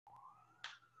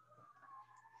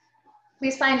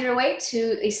Please find your way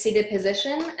to a seated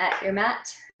position at your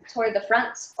mat, toward the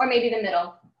front, or maybe the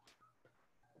middle.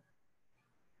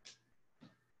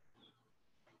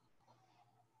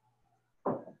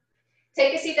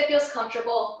 Take a seat that feels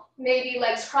comfortable, maybe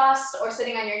legs crossed or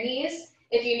sitting on your knees.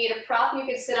 If you need a prop, you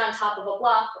can sit on top of a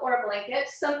block or a blanket,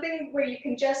 something where you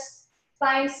can just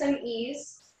find some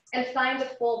ease and find a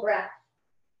full breath.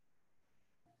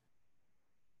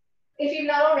 If you've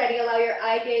not already, allow your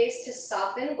eye gaze to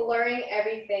soften, blurring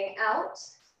everything out.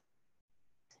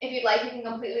 If you'd like, you can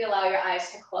completely allow your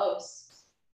eyes to close.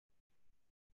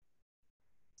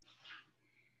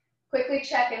 Quickly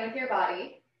check in with your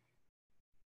body.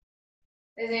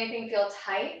 Does anything feel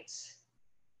tight,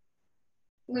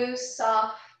 loose,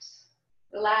 soft,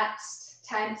 relaxed,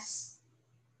 tense?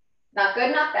 Not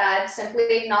good, not bad.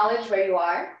 Simply acknowledge where you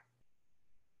are.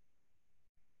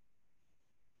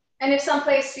 And if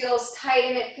someplace feels tight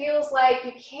and it feels like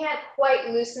you can't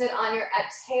quite loosen it on your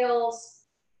exhales,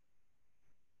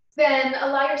 then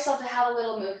allow yourself to have a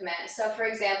little movement. So for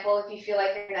example, if you feel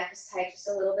like your neck is tight, just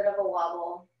a little bit of a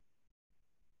wobble,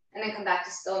 and then come back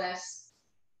to stillness.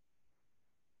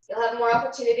 You'll have more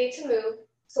opportunity to move,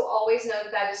 so always know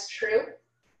that that is true.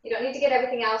 You don't need to get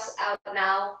everything else out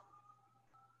now.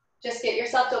 Just get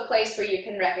yourself to a place where you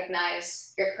can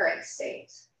recognize your current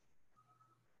state.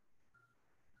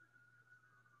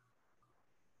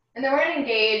 And then we're going to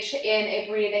engage in a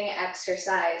breathing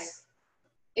exercise.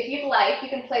 If you'd like, you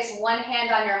can place one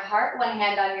hand on your heart, one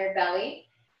hand on your belly,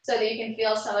 so that you can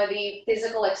feel some of the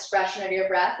physical expression of your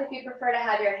breath. If you prefer to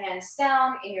have your hands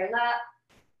down in your lap,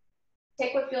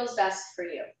 take what feels best for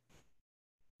you.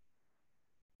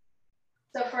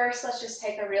 So first, let's just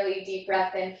take a really deep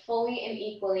breath in, fully and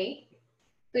equally.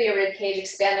 Feel your rib cage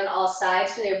expand on all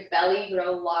sides. Feel your belly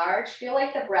grow large. Feel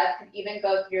like the breath can even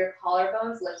go through your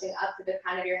collarbones, lifting up to the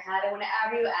crown of your head. And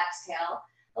whenever you exhale,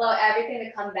 allow everything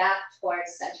to come back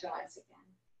towards center once again.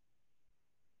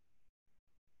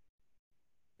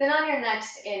 Then on your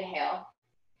next inhale,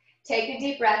 take a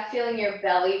deep breath, feeling your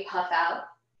belly puff out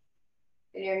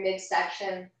in your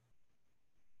midsection,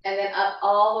 and then up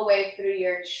all the way through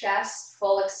your chest,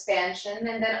 full expansion.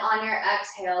 And then on your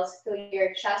exhales, feel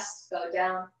your chest go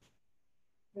down,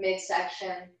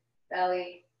 midsection,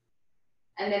 belly,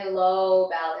 and then low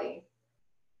belly.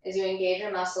 As you engage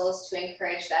your muscles to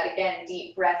encourage that, again,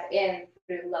 deep breath in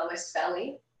through lowest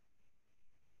belly,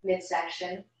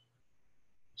 midsection,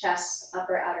 chest,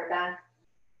 upper, outer back,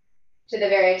 to the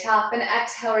very top, and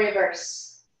exhale,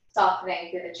 reverse,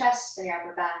 softening through the chest and your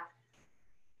upper back,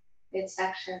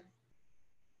 midsection,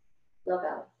 low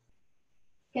belly.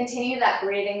 Continue that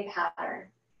breathing pattern.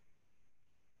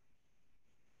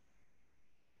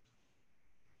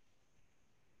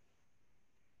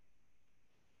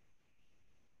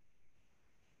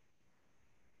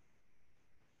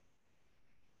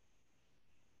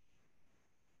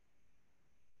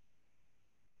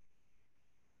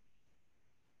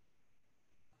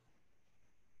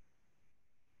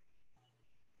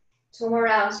 Two more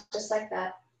rounds, just like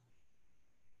that.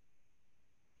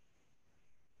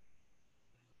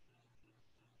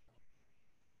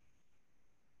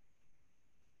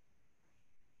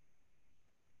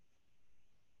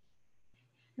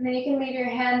 And then you can leave your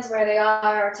hands where they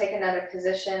are or take another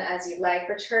position as you like.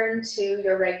 Return to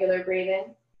your regular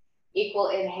breathing. Equal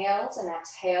inhales and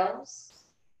exhales.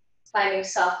 Finding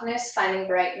softness, finding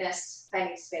brightness,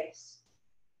 finding space.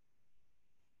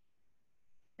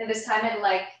 And this time I'd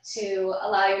like to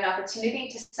allow you an opportunity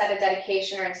to set a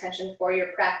dedication or intention for your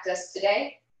practice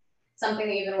today. Something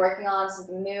that you've been working on,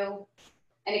 something new.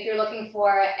 And if you're looking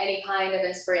for any kind of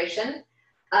inspiration,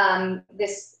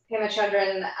 this Pema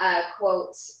Chodron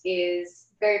quote is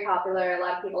very popular. A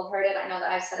lot of people have heard it. I know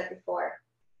that I've said it before.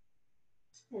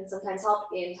 And sometimes help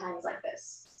in times like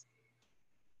this.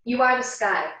 You are the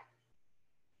sky.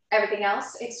 Everything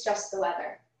else, it's just the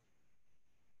weather.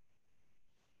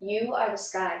 You are the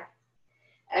sky.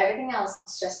 Everything else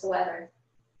is just the weather.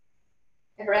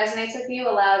 If it resonates with you,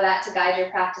 allow that to guide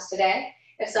your practice today.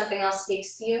 If something else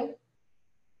speaks to you,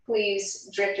 please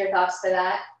drift your thoughts to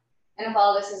that. And if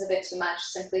all this is a bit too much,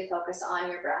 simply focus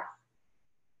on your breath.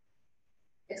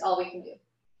 It's all we can do.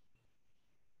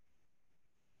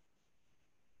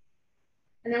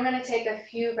 And then we're going to take a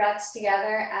few breaths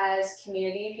together as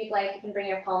community. If you'd like, you can bring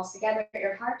your palms together at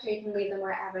your heart, or you can leave them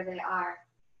wherever they are.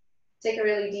 Take a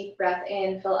really deep breath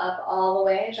in, fill up all the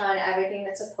way, draw in everything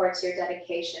that supports your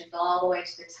dedication, fill all the way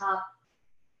to the top.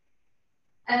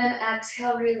 And then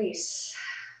exhale, release.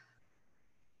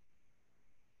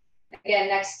 Again,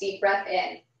 next deep breath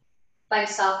in. Find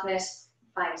softness,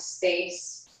 find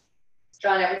space.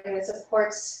 Draw on everything that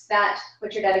supports that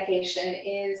which your dedication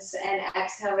is, and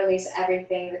exhale, release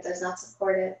everything that does not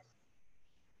support it.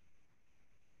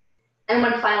 And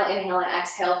one final inhale and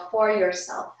exhale for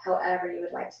yourself, however you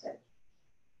would like to do.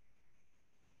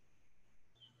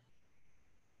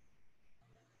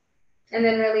 And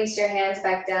then release your hands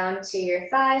back down to your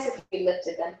thighs if you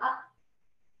lifted them up.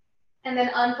 And then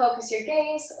unfocus your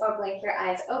gaze or blink your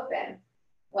eyes open.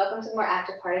 Welcome to the more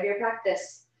active part of your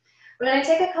practice. We're going to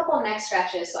take a couple neck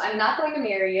stretches, so I'm not going to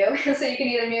mirror you, so you can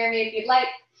either mirror me if you'd like,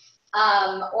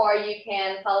 or you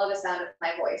can follow the sound of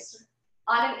my voice.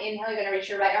 On an inhale, you're going to reach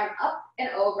your right arm up and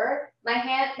over. My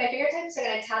fingertips are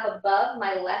going to tap above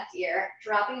my left ear,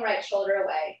 dropping right shoulder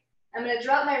away. I'm going to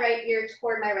drop my right ear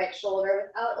toward my right shoulder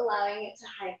without allowing it to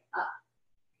hike up.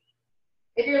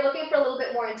 If you're looking for a little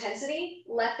bit more intensity,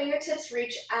 left fingertips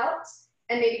reach out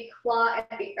and maybe claw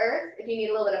at the earth. If you need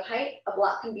a little bit of height, a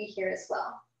block can be here as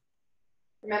well.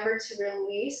 Remember to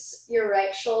release your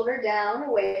right shoulder down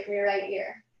away from your right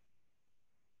ear.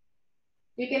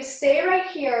 You can stay right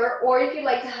here, or if you'd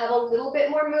like to have a little bit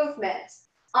more movement,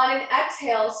 on an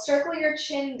exhale, circle your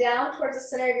chin down towards the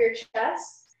center of your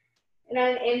chest, and on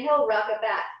an inhale, rock it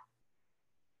back.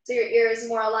 So your ear is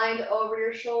more aligned over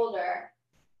your shoulder.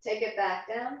 Take it back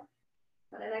down.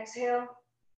 On an exhale,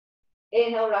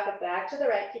 inhale, rock it back to the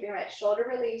right, keeping right shoulder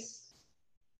released.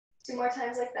 2 more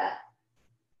times like that.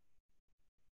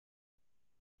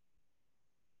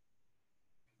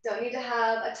 Don't need to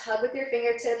have a tug with your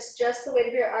fingertips, just the weight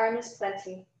of your arm is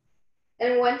plenty.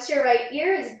 And once your right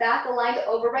ear is back aligned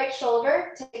over right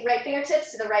shoulder, take right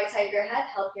fingertips to the right side of your head,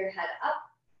 help your head up.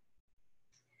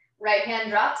 Right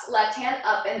hand drops, left hand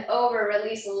up and over,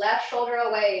 release left shoulder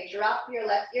away, drop your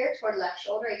left ear toward left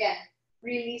shoulder again,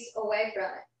 release away from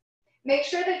it. Make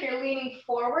sure that you're leaning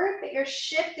forward, that you're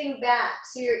shifting back,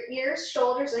 so your ears,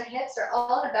 shoulders, and hips are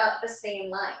all about the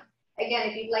same line. Again,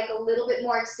 if you'd like a little bit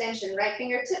more extension, right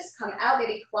fingertips come out,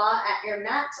 maybe claw at your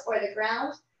mat or the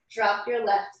ground, drop your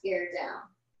left ear down.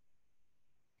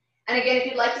 And again, if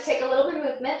you'd like to take a little bit of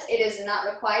movement, it is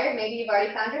not required. Maybe you've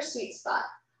already found your sweet spot.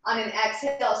 On an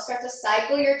exhale, start to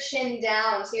cycle your chin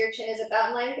down. So your chin is about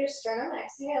in line with your sternum.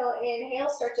 Exhale, inhale,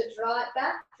 start to draw it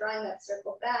back, drawing that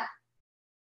circle back.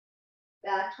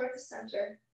 Back towards the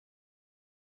center.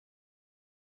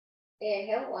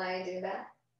 Inhale, winding back.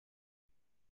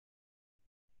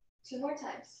 2 more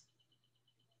times.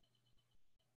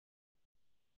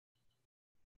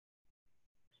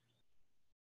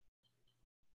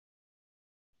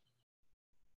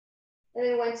 And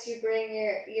then once you bring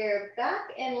your ear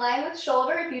back in line with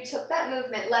shoulder, if you took that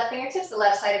movement, left fingertips, the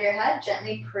left side of your head,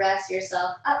 gently press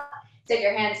yourself up. Take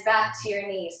your hands back to your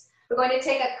knees. We're going to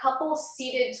take a couple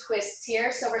seated twists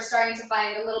here. So we're starting to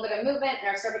find a little bit of movement in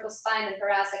our cervical spine and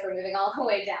thoracic. We're moving all the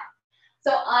way down.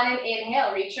 So on an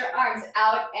inhale, reach your arms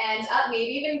out and up,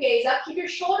 maybe even gaze up. Keep your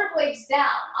shoulder blades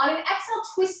down. On an exhale,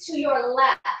 twist to your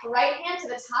left. Right hand to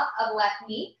the top of left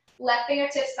knee. Left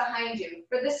fingertips behind you.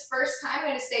 For this first time, I'm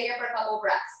going to stay here for a couple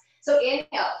breaths. So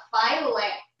inhale, find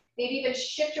length. Maybe even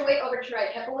shift your weight over to your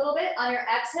right hip a little bit. On your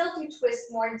exhale, you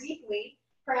twist more deeply.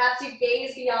 Perhaps you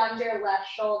gaze beyond your left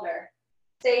shoulder.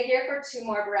 Stay here for 2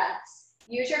 more breaths.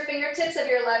 Use your fingertips of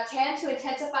your left hand to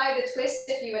intensify the twist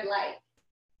if you would like.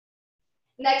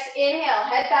 Next, inhale,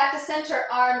 head back to center,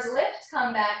 arms lift,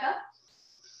 come back up.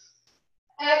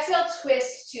 Exhale,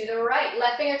 twist to the right.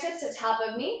 Left fingertips to top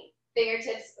of knee.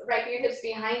 Fingertips, right fingertips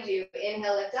behind you.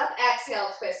 Inhale, lift up. Exhale,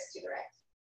 twist to the right.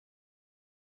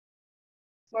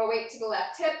 More weight to the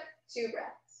left hip. 2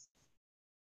 breaths.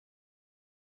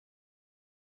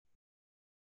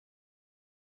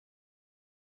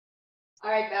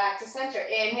 All right, back to center.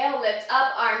 Inhale, lift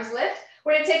up, arms lift.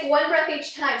 We're going to take 1 breath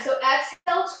each time. So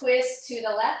exhale, twist to the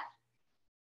left.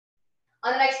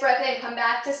 On the next breath in, come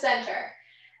back to center.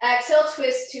 Exhale,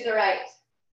 twist to the right.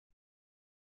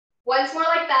 Once more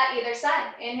like that, either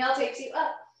side. Inhale takes you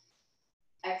up.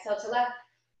 Exhale to left.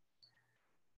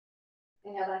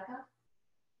 Inhale back up.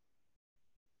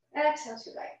 Exhale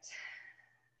to right.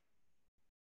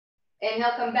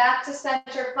 Inhale, come back to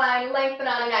center. Find lengthen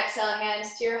on an exhale,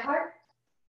 hands to your heart.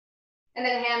 And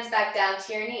then hands back down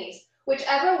to your knees.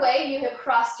 Whichever way you have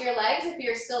crossed your legs, if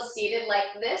you're still seated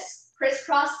like this,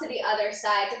 crisscross to the other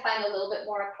side to find a little bit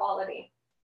more equality.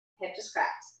 Hip just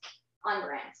cracked on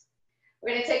brand.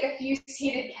 We're going to take a few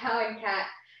seated cow and cat.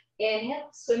 Inhale,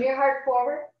 swim your heart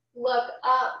forward, look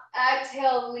up,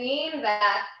 exhale, lean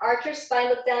back, arch your spine,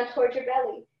 look down towards your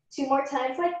belly. 2 more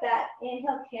times like that.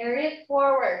 Inhale, carry it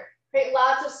forward. Create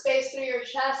lots of space through your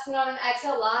chest, and on an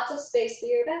exhale, lots of space through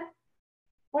your back.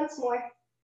 Once more.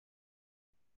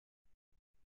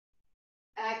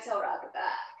 Exhale, rock it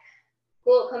back.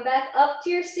 Cool, come back up to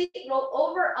your seat, roll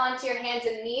over onto your hands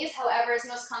and knees, however is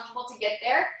most comfortable to get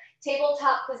there.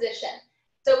 Tabletop position.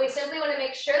 So we simply want to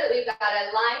make sure that we've got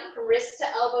a line, wrists to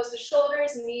elbows to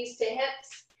shoulders, knees to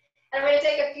hips. And we're going to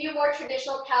take a few more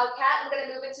traditional cow-cat. We're going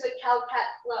to move into a cow-cat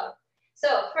flow.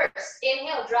 So first,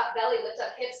 inhale, drop belly, lift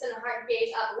up hips and heart,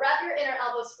 gaze up. Wrap your inner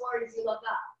elbows forward as you look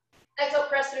up. Exhale,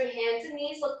 press through hands and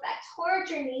knees, look back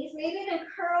towards your knees, maybe even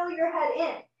curl your head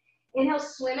in. Inhale,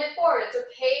 swim it forward. It's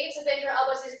okay to bend your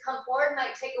elbows as you come forward.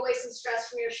 Might take away some stress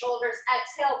from your shoulders.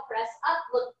 Exhale, press up,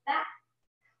 look back.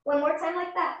 One more time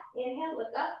like that. Inhale,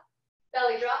 look up.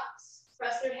 Belly drops.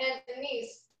 Press through hands and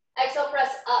knees. Exhale,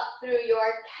 press up through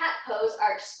your cat pose,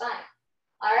 arch spine.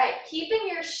 All right, keeping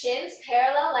your shins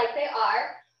parallel like they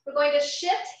are, we're going to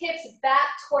shift hips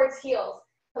back towards heels.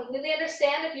 Completely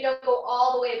understand if you don't go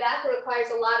all the way back, it requires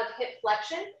a lot of hip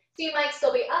flexion. So you might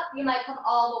still be up, you might come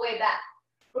all the way back.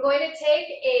 We're going to take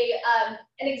an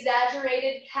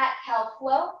exaggerated cat-cow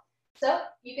flow. So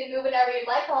you can move whatever you'd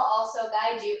like. I'll also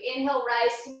guide you. Inhale,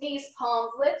 rise to knees,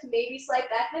 palms lift, maybe slight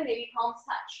back bend, maybe palms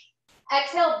touch.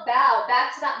 Exhale, bow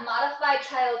back to that modified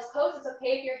child's pose. It's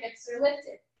okay if your hips are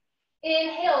lifted.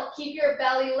 Inhale, keep your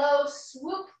belly low,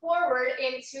 swoop forward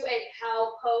into a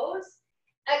cow pose.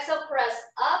 Exhale, press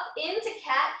up into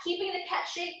cat, keeping the cat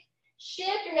shape.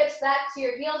 Shift your hips back to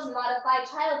your heels, modified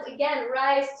child. Again,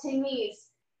 rise to knees,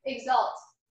 exalt.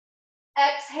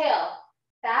 Exhale,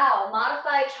 bow,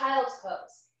 modified child's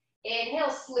pose. Inhale,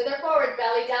 slither forward,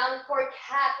 belly down for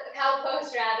cat, cow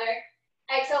pose rather.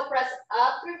 Exhale, press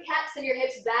up through cat, send your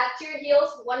hips back to your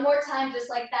heels. One more time, just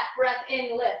like that. Breath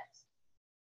in, lift.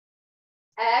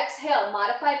 Exhale,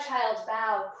 modified child's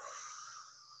bow.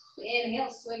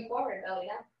 Inhale, swing forward, belly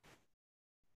down.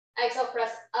 Exhale,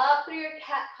 press up through your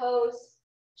cat pose.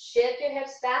 Shift your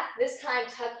hips back. This time,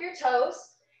 tuck your toes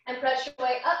and press your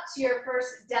way up to your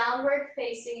first downward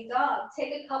facing dog.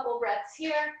 Take a couple breaths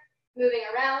here, moving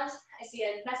around. I see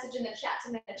a message in the chat, so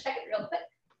I'm going to check it real quick.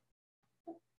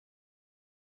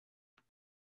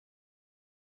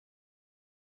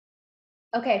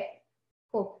 Okay,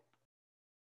 cool.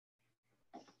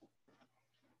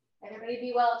 Everybody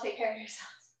be well, take care of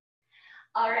yourselves.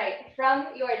 All right, from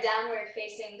your downward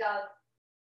facing dog,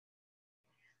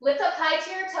 lift up high to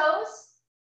your toes,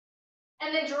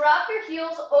 and then drop your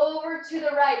heels over to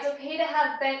the right. It's okay to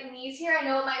have bent knees here. I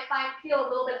know it might feel a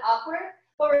little bit awkward,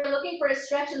 but we're looking for a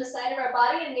stretch in the side of our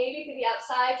body and maybe to the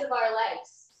outsides of our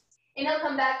legs. Inhale,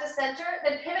 come back to center,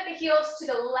 then pivot the heels to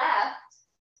the left.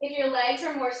 If your legs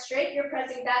are more straight, you're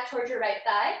pressing back towards your right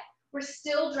thigh. We're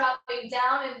still dropping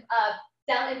down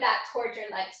and back towards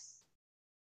your legs.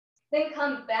 Then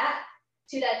come back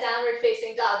to that downward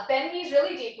facing dog. Bend knees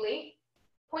really deeply.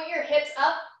 Point your hips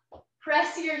up,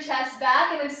 press your chest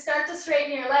back, and then start to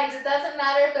straighten your legs. It doesn't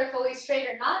matter if they're fully straight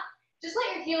or not. Just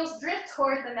let your heels drift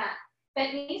toward the mat.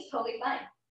 Bent knees, totally fine.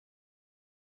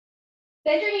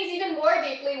 Bend your knees even more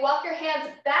deeply. Walk your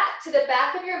hands back to the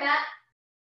back of your mat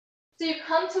so you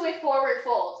come to a forward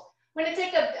fold. We're going to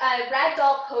take a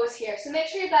ragdoll pose here. So make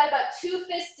sure you've got about 2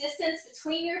 fist distance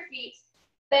between your feet.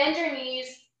 Bend your knees.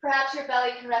 Perhaps your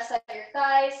belly can rest on your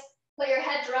thighs. Let your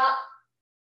head drop.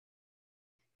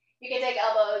 You can take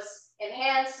elbows in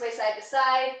hands, sway side to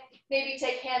side. Maybe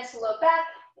take hands to low back,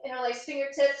 interlace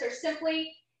fingertips, or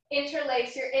simply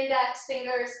interlace your index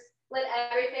fingers. Let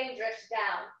everything drift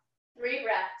down. 3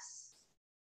 breaths.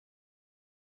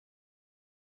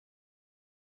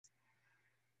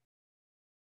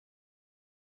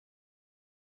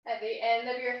 At the end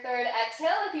of your 3rd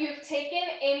exhale, if you've taken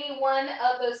any one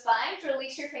of those vines,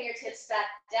 release your fingertips back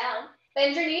down.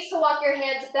 Bend your knees to walk your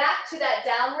hands back to that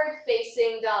downward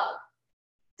facing dog.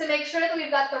 To make sure that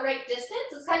we've got the right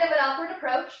distance, it's kind of an awkward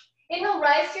approach. Inhale,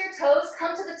 rise to your toes,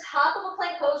 come to the top of a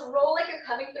plank pose, roll like you're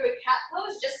coming through a cat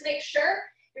pose. Just make sure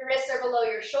your wrists are below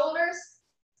your shoulders.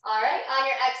 All right, on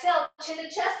your exhale, chin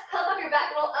to chest, puff up your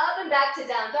back, roll up and back to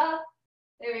down dog.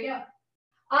 There we go.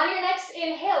 On your next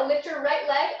inhale, lift your right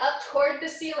leg up toward the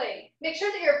ceiling. Make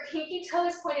sure that your pinky toe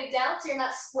is pointed down so you're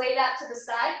not splayed out to the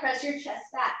side. Press your chest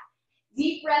back.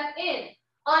 Deep breath in.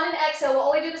 On an exhale, we'll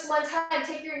only do this one time.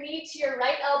 Take your knee to your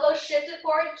right elbow, shift it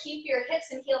forward, keep your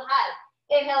hips and heel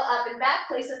high. Inhale, up and back,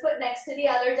 place a foot next to the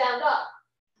other, down dog.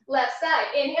 Left side,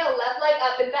 inhale, left leg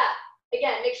up and back.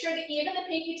 Again, make sure that even the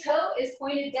pinky toe is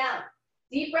pointed down.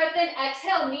 Deep breath in,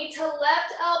 exhale, knee to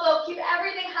left elbow, keep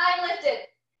everything high and lifted.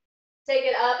 Take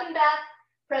it up and back,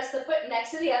 press the foot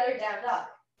next to the other, down dog.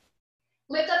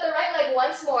 Lift up the right leg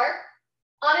once more.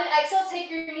 On an exhale, take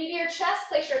your knee to your chest,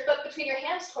 place your foot between your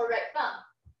hands toward right thumb.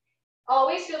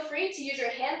 Always feel free to use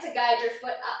your hand to guide your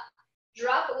foot up.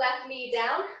 Drop left knee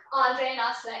down,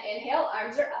 Anjaneyasana, inhale,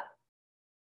 arms are up.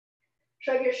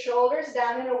 Shrug your shoulders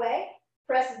down and away.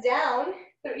 Press down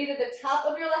through either the top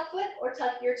of your left foot or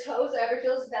tuck your toes, whatever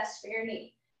feels best for your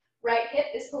knee. Right hip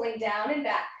is pulling down and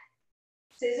back.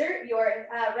 Scissor your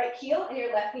right heel and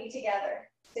your left knee together.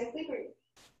 Simply breathe.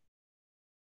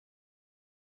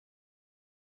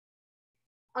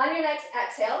 On your next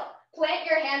exhale, plant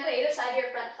your hands on either side of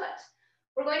your front foot.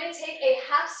 We're going to take a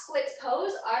half split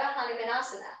pose, Ardha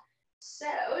Hanumanasana. So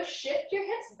shift your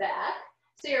hips back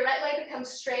so your right leg becomes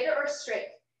straighter or straight.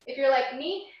 If you're like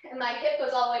me and my hip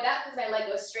goes all the way back because my leg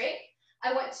goes straight,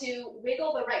 I want to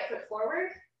wiggle the right foot forward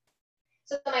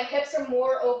so that my hips are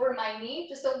more over my knee,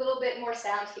 just a little bit more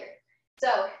sound here.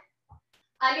 So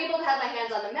I'm able to have my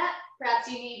hands on the mat. Perhaps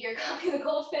you need your copy of the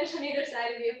goldfish on either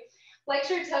side of you. Flex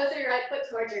your toes or your right foot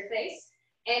towards your face.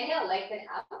 Inhale, lengthen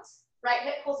out. Right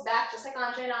hip pulls back just like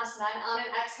Anjaneyasana. And on an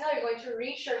exhale, you're going to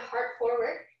reach your heart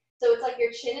forward. So it's like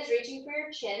your chin is reaching for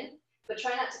your chin, but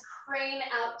try not to crane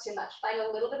out too much. Find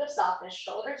a little bit of softness.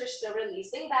 Shoulders are still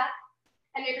releasing back.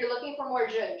 And if you're looking for more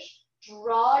zhuzh,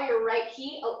 draw your right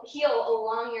heel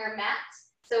along your mat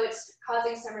so it's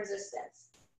causing some resistance.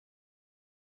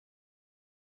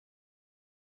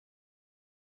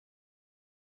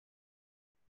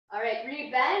 All right,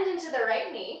 rebend into the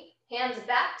right knee, hands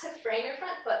back to frame your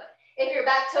front foot. If your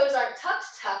back toes aren't tucked,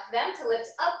 tuck them to lift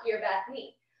up your back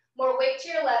knee. More weight to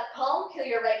your left palm, peel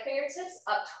your right fingertips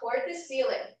up toward the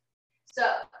ceiling. So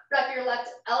wrap your left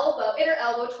elbow, inner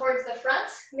elbow towards the front,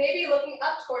 maybe looking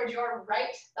up towards your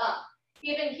right thumb.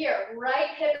 Even here, right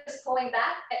hip is pulling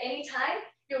back. At any time,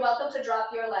 you're welcome to drop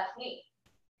your left knee.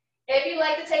 If you'd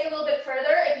like to take a little bit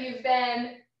further, if you've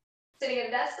been sitting at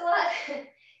a desk a lot,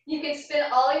 you can spin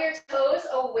all your toes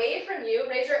away from you,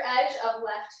 raise your edge of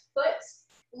left foot,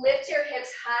 lift your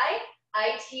hips high,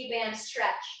 IT band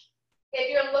stretch. If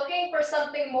you're looking for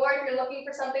something more, if you're looking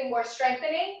for something more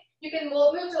strengthening, you can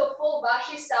move to a full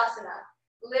Vashisthasana.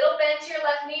 Little bend to your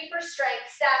left knee for strength,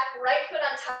 stack right foot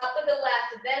on top of the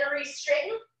left, then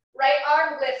re-straighten, right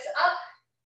arm lifts up,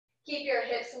 keep your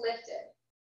hips lifted.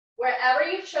 Wherever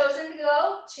you've chosen to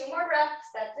go, 2 more breaths,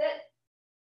 that's it.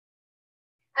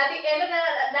 At the end of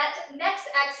that next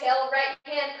exhale, right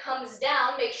hand comes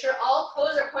down. Make sure all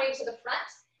toes are pointing to the front.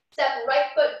 Step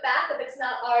right foot back if it's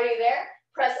not already there.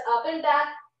 Press up and back,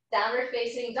 downward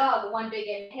facing dog. 1 big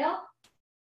inhale,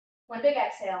 1 big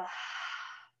exhale.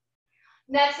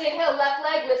 Next inhale, left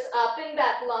leg lifts up and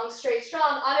back, long, straight,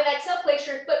 strong. On an exhale, place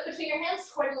your foot between your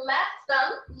hands toward left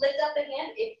thumb. Lift up the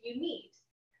hand if you need.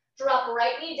 Drop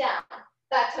right knee down.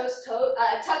 Back toes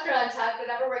tucked or untucked,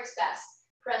 whatever works best.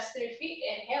 Press through feet,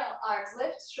 inhale, arms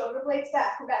lift, shoulder blades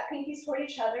back. We've got pinkies toward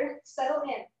each other. Settle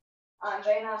in,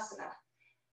 Anjaneyasana.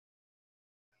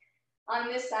 On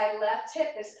this side, left hip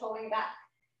is pulling back,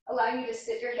 allowing you to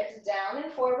sit your hips down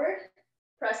and forward.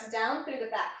 Press down through the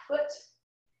back foot.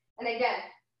 And again,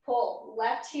 pull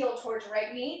left heel towards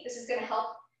right knee. This is gonna help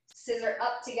scissor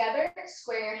up together.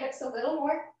 Square your hips a little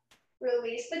more.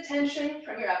 Release the tension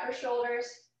from your upper shoulders.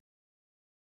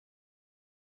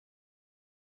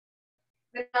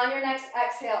 Then on your next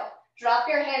exhale, drop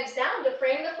your hands down to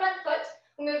frame the front foot.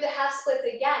 Move to half splits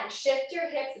again. Shift your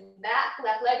hips back.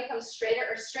 Left leg becomes straighter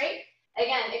or straight.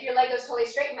 Again, if your leg goes totally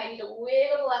straight, you might need to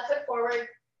wiggle the left foot forward.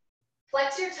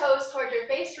 Flex your toes towards your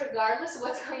face regardless of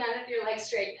what's going on with your leg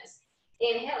straightness.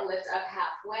 Inhale, lift up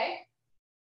halfway.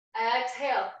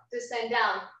 Exhale, descend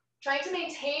down. Trying to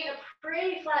maintain a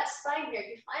pretty flat spine here. If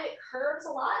you find it curves a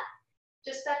lot,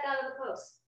 just step down to the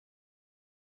pose.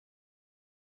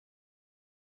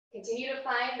 Continue to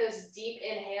find those deep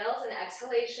inhales and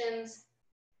exhalations.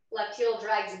 Left heel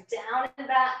drags down and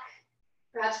back,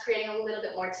 perhaps creating a little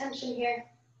bit more tension here.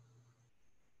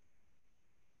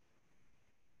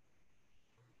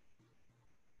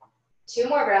 Two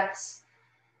more breaths.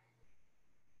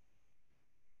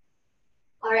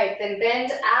 All right, then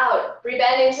bend out.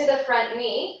 Rebend into the front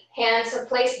knee. Hands are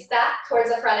placed back towards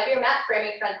the front of your mat,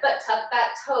 framing front foot. Tuck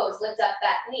back toes, lift up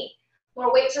back knee.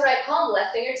 More weight to right palm,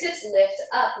 left fingertips, lift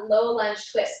up, low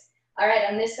lunge twist. All right,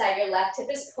 on this side, your left hip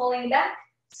is pulling back,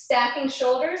 stacking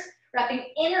shoulders, wrapping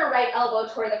inner right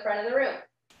elbow toward the front of the room.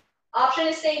 Option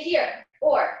is stay here,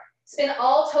 or spin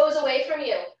all toes away from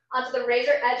you onto the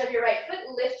razor edge of your right foot,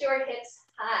 lift your hips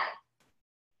high.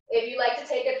 If you'd like to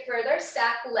take it further,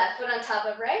 stack left foot on top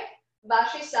of right,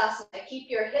 Vashisthasana, keep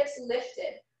your hips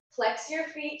lifted, flex your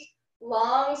feet,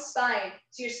 long spine.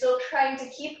 So you're still trying to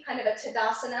keep kind of a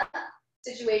Tadasana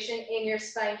situation in your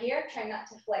spine here, trying not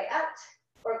to flay out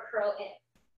or curl in.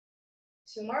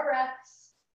 Two more breaths.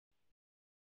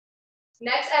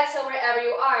 Next exhale, wherever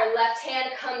you are, left hand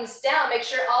comes down. Make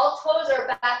sure all toes are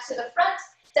back to the front.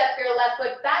 Step your left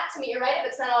foot back to meet your right if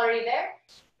it's not already there.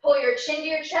 Pull your chin to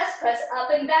your chest, press up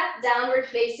and back, downward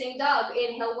facing dog.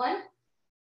 Inhale, 1.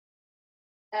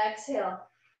 Exhale.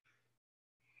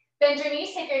 Bend your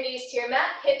knees, take your knees to your mat,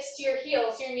 hips to your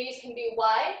heels. Your knees can be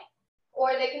wide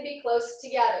or they can be close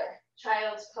together.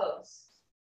 Child's pose.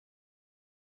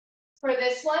 For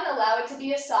this one, allow it to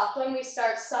be a soft one. We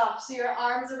start soft, so your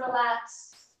arms are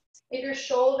relaxed. If your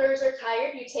shoulders are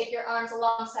tired, you take your arms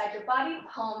alongside your body,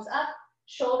 palms up,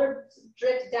 shoulders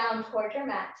drift down toward your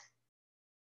mat.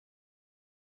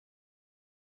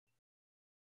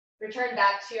 Return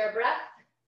back to your breath,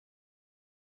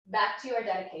 back to your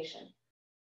dedication.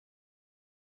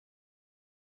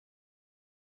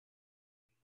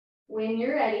 When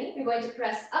you're ready, you're going to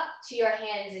press up to your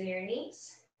hands and your knees.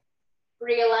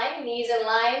 Realign, knees in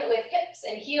line with hips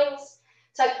and heels.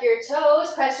 Tuck your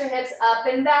toes, press your hips up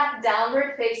and back,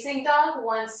 downward facing dog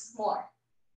once more.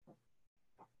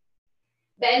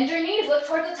 Bend your knees, look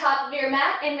towards the top of your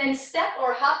mat, and then step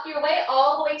or hop your way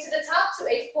all the way to the top to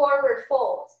a forward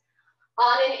fold.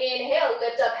 On an inhale,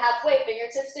 lift up halfway,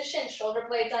 fingertips to shin, shoulder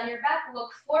blades on your back,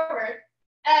 look forward.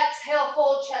 Exhale,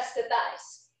 fold chest to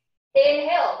thighs.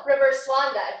 Inhale, reverse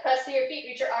swan dive. Press through your feet,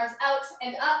 reach your arms out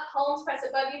and up. Palms press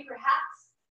above you,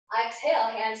 perhaps. Exhale,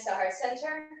 hands to heart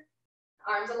center.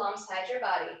 Arms alongside your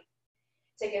body.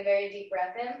 Take a very deep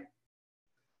breath in.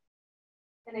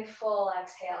 And a full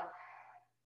exhale.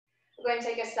 We're going to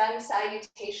take a sun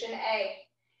salutation A.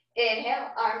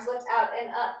 Inhale, arms lift out and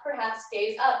up, perhaps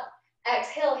gaze up.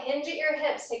 Exhale, hinge at your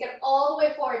hips. Take it all the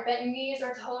way forward. Bent knees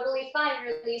are totally fine.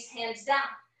 Release hands down.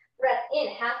 Breath in,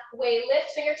 halfway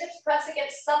lift, fingertips press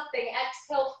against something,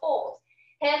 exhale, fold.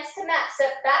 Hands to mat,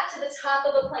 step back to the top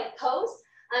of a plank pose.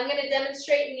 I'm gonna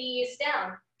demonstrate knees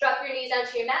down. Drop your knees down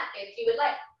to your mat if you would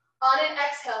like. On an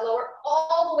exhale, lower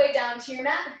all the way down to your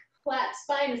mat. Flat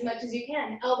spine as much as you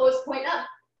can. Elbows point up,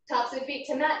 tops of feet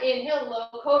to mat. Inhale, low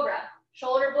cobra.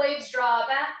 Shoulder blades draw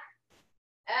back.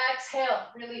 Exhale,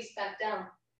 release back down.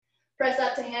 Press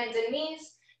up to hands and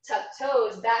knees. Tuck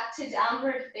toes, back to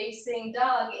downward facing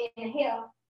dog.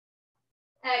 Inhale.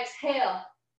 Exhale.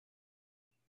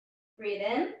 Breathe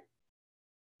in.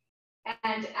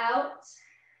 And out.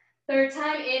 Third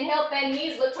time, inhale, bend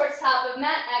knees, look towards top of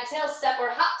mat. Exhale, step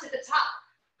or hop to the top.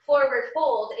 Forward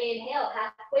fold. Inhale,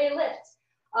 halfway lift.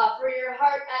 Offer your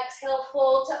heart. Exhale,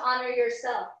 fold to honor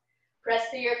yourself. Press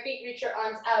through your feet, reach your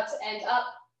arms out and up.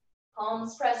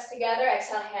 Palms press together.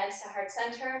 Exhale, hands to heart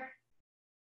center.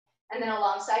 And then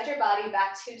alongside your body,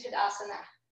 back to Tadasana.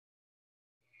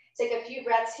 Take a few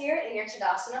breaths here in your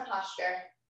Tadasana posture.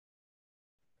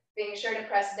 Being sure to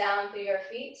press down through your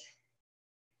feet.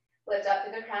 Lift up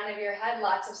through the crown of your head,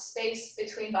 lots of space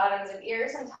between bottoms of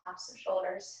ears and tops of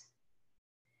shoulders.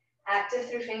 Active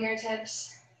through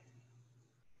fingertips.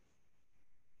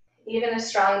 Even a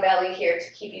strong belly here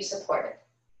to keep you supported.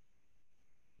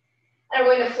 And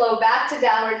we're going to flow back to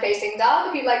downward facing dog.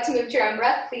 If you'd like to move to your own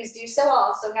breath, please do so. I'll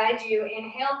also guide you.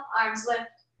 Inhale, arms lift.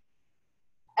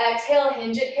 Exhale,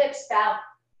 hinge at hips, bow.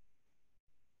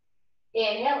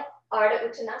 Inhale, Ardha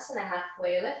Uttanasana,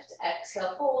 halfway lift.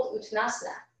 Exhale, fold,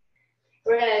 Uttanasana.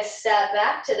 We're going to step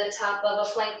back to the top of a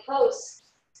plank pose.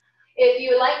 If you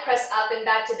would like, press up and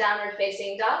back to downward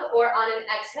facing dog, or on an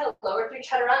exhale, lower through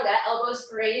chaturanga, elbows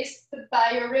raised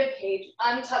by your rib cage.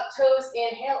 Untuck toes,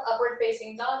 inhale, upward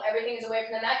facing dog. Everything is away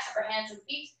from the neck, except for hands and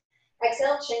feet.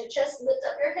 Exhale, chin to chest, lift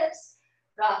up your hips.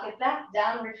 Rock it back,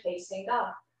 downward facing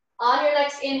dog. On your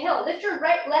next inhale, lift your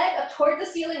right leg up toward the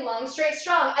ceiling, long, straight,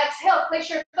 strong. Exhale, place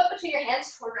your foot between your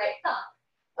hands toward right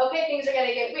thumb. Okay, things are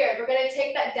gonna get weird. We're gonna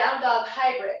take that down dog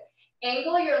hybrid.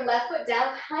 Angle your left foot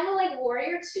down, kind of like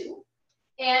warrior two,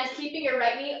 and keeping your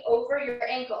right knee over your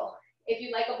ankle. If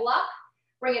you'd like a block,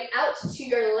 bring it out to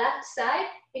your left side.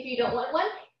 If you don't want one,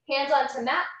 hands onto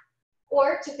mat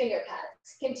or to finger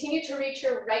pads. Continue to reach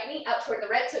your right knee out toward the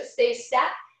right so it stays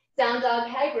stacked. Down dog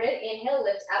hybrid, inhale,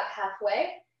 lift out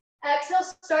halfway.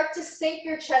 Exhale, start to sink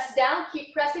your chest down.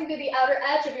 Keep pressing through the outer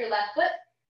edge of your left foot.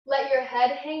 Let your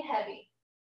head hang heavy.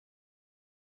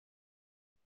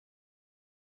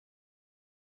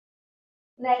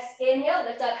 Next, inhale,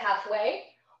 lift up halfway.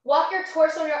 Walk your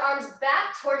torso and your arms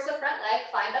back towards the front leg.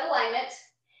 Find that alignment.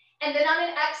 And then on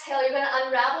an exhale, you're going to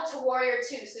unravel to warrior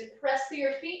two. So press through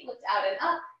your feet, lift out and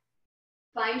up.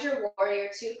 Find your warrior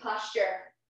two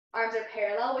posture. Arms are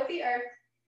parallel with the earth.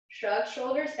 Shrug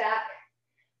shoulders back.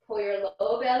 Pull your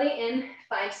low belly in.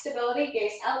 Find stability.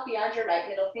 Gaze out beyond your right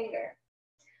middle finger.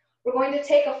 We're going to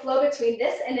take a flow between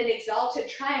this and an exalted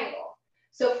triangle.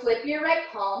 So flip your right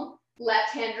palm.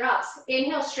 Left hand drops.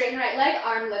 Inhale, straighten right leg,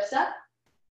 arm lifts up.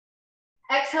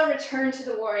 Exhale, return to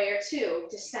the warrior two,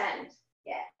 descend.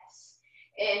 Yes.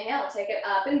 Inhale, take it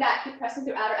up and back. Keep pressing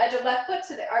through outer edge of left foot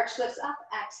so the arch lifts up.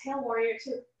 Exhale, warrior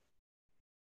two.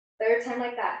 Third time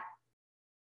like that.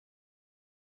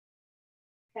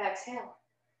 Exhale.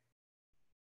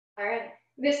 All right,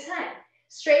 this time,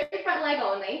 straight front leg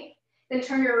only, then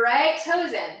turn your right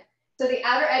toes in. So the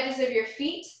outer edges of your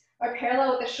feet are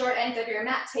parallel with the short ends of your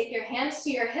mat. Take your hands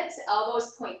to your hips,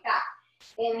 elbows point back.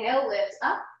 Inhale, lift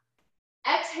up.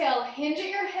 Exhale, hinge at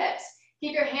your hips.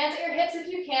 Keep your hands at your hips if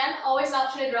you can. Always an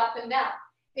option to drop them down.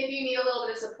 If you need a little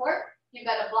bit of support, you've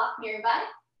got a block nearby.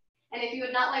 And if you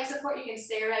would not like support, you can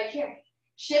stay right here.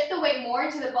 Shift the weight more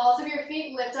into the balls of your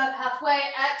feet. Lift up halfway.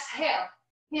 Exhale.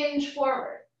 Hinge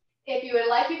forward. If you would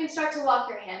like, you can start to walk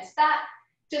your hands back.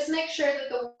 Just make sure that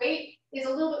the weight is a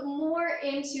little bit more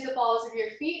into the balls of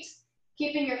your feet,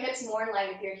 keeping your hips more in line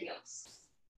with your heels.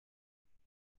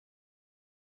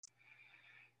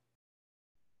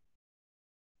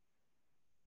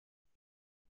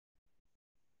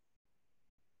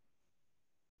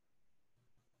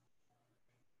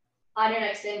 On your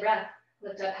next in-breath,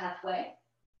 lift up halfway.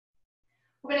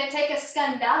 We're going to take a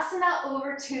skandasana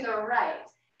over to the right.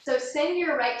 So send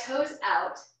your right toes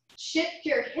out, shift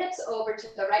your hips over to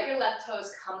the right, your left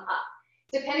toes come up.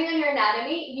 Depending on your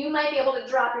anatomy, you might be able to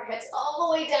drop your hips all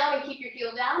the way down and keep your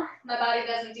heel down. My body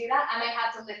doesn't do that. I might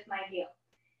have to lift my heel.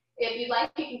 If you'd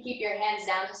like, you can keep your hands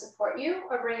down to support you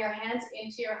or bring your hands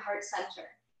into your heart center.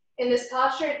 In this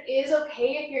posture, it is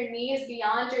okay if your knee is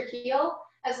beyond your heel,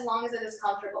 as long as it is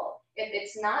comfortable. If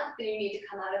it's not, then you need to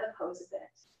come out of the pose a bit.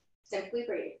 Simply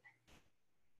breathe.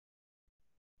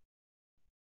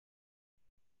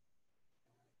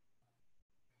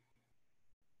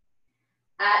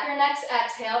 At your next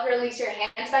exhale, release your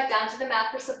hands back down to the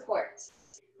mat for support.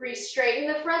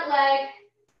 Re-straighten the front leg.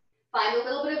 Find a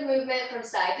little bit of movement from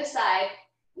side to side.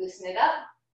 Loosen it up.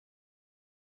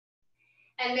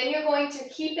 And then you're going to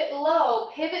keep it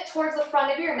low. Pivot towards the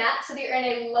front of your mat so that you're in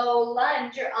a low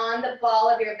lunge. You're on the ball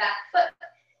of your back foot.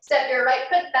 Step your right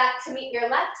foot back to meet your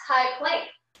left, high plank.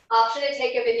 Option to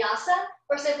take a vinyasa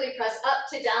or simply press up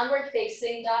to downward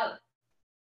facing dog.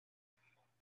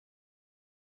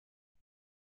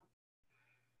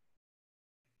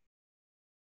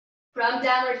 From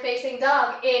downward facing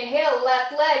dog, inhale,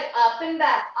 left leg up and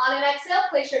back. On an exhale,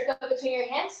 place your foot between your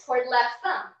hands toward left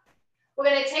thumb. We're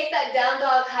going to take that down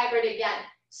dog hybrid again.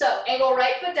 So angle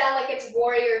right foot down like it's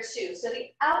warrior two. So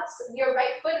your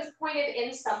right foot is pointed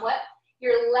in somewhat.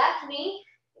 Your left knee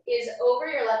is over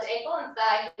your left ankle and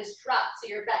thigh is dropped, so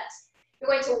you're bent.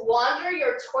 You're going to wander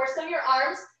your torso and your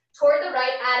arms toward the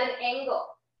right at an angle.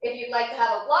 If you'd like to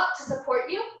have a block to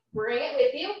support you, bring it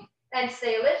with you and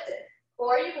stay lifted.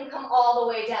 Or you can come all the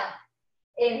way down.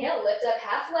 Inhale, lift up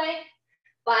halfway.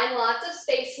 Find lots of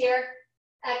space here.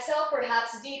 Exhale,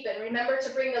 perhaps deepen. Remember to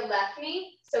bring the left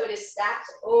knee so it is stacked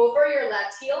over your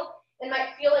left heel. It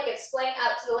might feel like it's splaying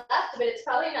out to the left, but it's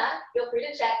probably not. Feel free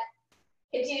to check.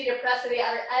 Continue to press to the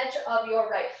outer edge of your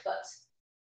right foot.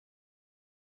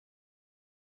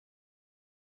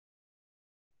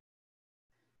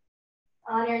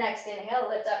 On your next inhale,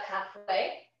 lift up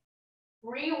halfway.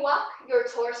 Re-walk your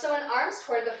torso and arms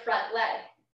toward the front leg.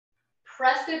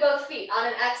 Press through both feet. On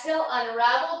an exhale,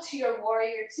 unravel to your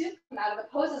warrior two. Come out of the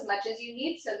pose as much as you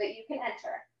need so that you can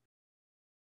enter.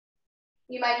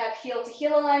 You might have heel to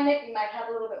heel alignment. You might have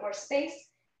a little bit more space.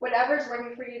 Whatever's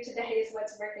working for you today is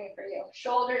what's working for you.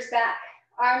 Shoulders back,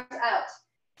 arms out.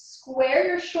 Square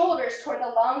your shoulders toward the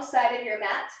long side of your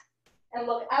mat and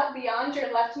look out beyond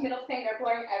your left middle finger,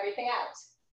 blurring everything out.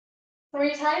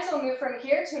 3 times we'll move from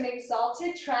here to an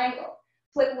exalted triangle.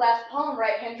 Flip left palm,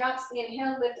 right hand drops.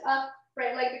 Inhale, lift up.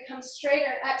 Right leg becomes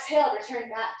straighter. Exhale, return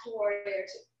back to warrior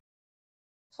two.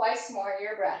 Twice more,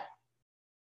 your breath.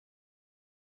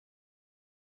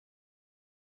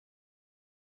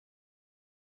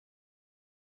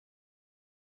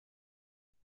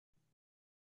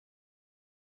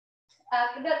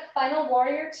 After that, final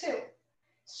warrior two.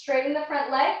 Straighten the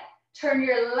front leg. Turn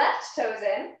your left toes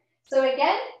in. So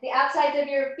again, the outsides of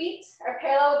your feet are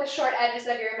parallel with the short edges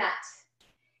of your mat.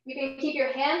 You can keep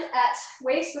your hands at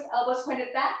waist with elbows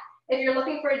pointed back. If you're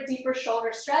looking for a deeper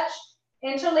shoulder stretch,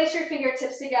 interlace your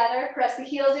fingertips together. Press the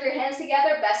heels of your hands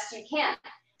together best you can.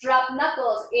 Drop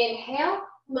knuckles. Inhale,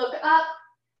 look up.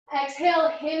 Exhale,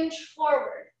 hinge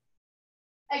forward.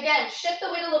 Again, shift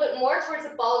the weight a little bit more towards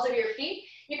the balls of your feet.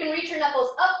 You can reach your knuckles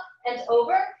up and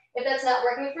over. If that's not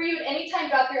working for you, at any time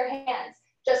drop your hands.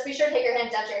 Just be sure to take your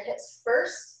hands down to your hips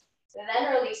first,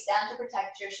 then release down to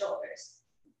protect your shoulders.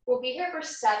 We'll be here for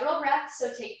several breaths,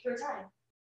 so take your time.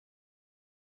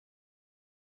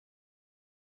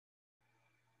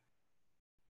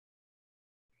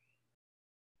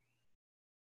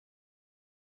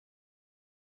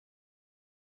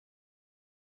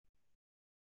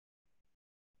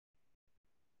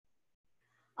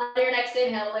 On your next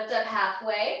inhale, lift up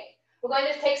halfway. We're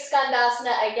going to take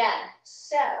Skandasana again.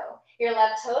 So your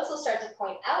left toes will start to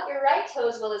point out. Your right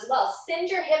toes will as well. Send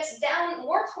your hips down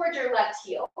more towards your left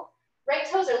heel. Right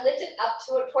toes are lifted up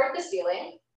toward the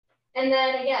ceiling. And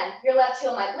then again, your left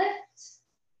heel might lift.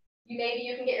 Maybe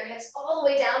you can get your hips all the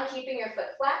way down, keeping your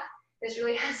foot flat. This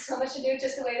really has so much to do with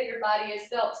just the way that your body is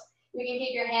built. You can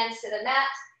keep your hands to the mat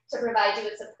to provide you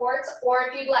with support, or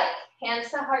if you'd like, hands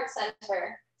to heart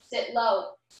center, sit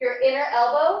low. Your inner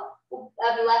elbow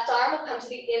of the left arm will come to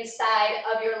the inside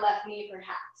of your left knee,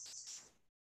 perhaps.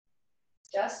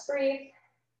 Just breathe.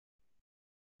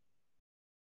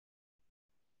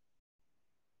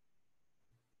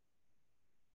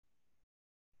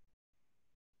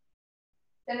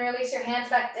 Then release your hands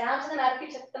back down to the mat if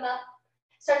you took them up.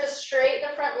 Start to straighten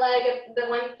the front leg,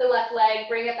 the left leg,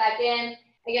 bring it back in.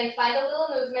 Again, find a little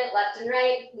movement, left and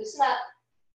right, loosen up.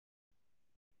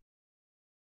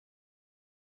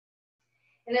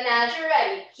 And then as you're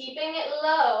ready, keeping it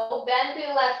low, bend through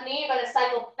the left knee. You're going to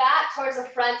cycle back towards the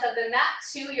front of the mat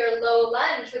to your low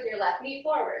lunge with your left knee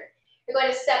forward. You're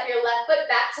going to step your left foot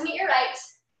back to meet your right.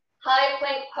 High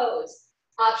plank pose.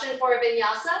 Option for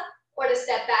Vinyasa or to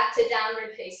step back to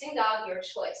downward facing dog, your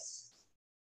choice.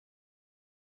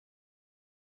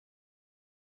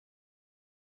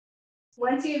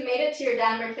 Once you've made it to your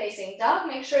downward facing dog,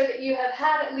 make sure that you have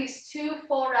had at least 2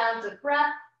 full rounds of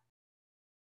breath.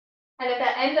 And at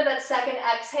the end of that second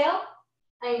exhale,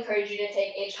 I encourage you to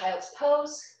take a child's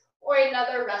pose or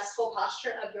another restful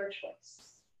posture of your choice.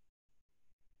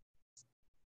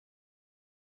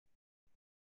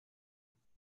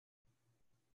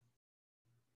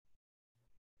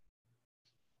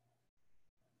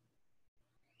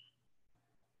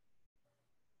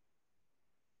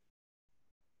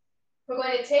 We're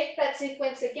going to take that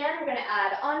sequence again. We're going to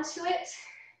add on to it.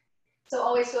 So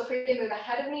always feel free to move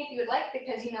ahead of me if you would like,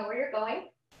 because you know where you're going.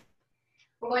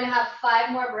 We're going to have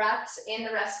 5 more breaths in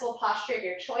the restful posture of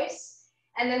your choice,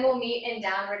 and then we'll meet in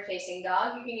downward facing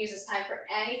dog. You can use this time for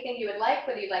anything you would like,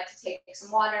 whether you'd like to take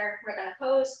some water, we're going to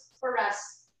pose, or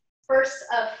rest. First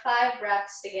of 5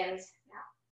 breaths begins now.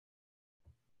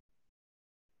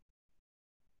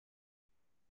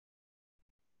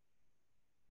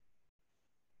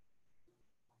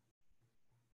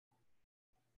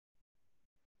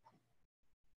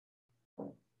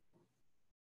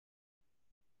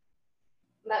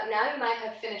 But now you might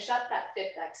have finished up that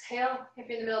 5th exhale. If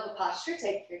you're in the middle of the posture,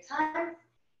 take your time.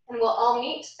 And we'll all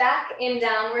meet back in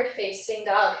downward facing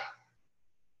dog.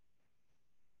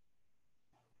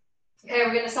 Okay,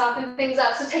 we're gonna soften things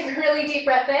up. So take a really deep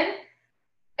breath in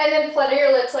and then flutter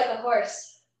your lips like a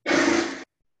horse.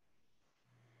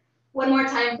 One more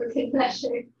time for good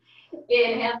measure.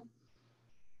 Inhale.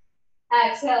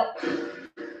 Exhale.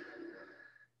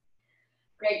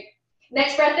 Great.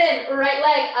 Next breath in, right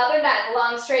leg up and back,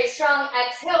 long, straight, strong.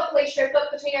 Exhale, place your foot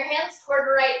between your hands toward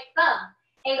right thumb.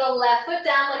 Angle left foot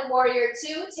down like warrior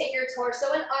 2. Take your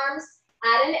torso and arms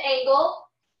at an angle.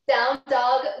 Down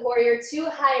dog, warrior 2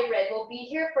 hybrid. We'll be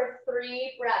here for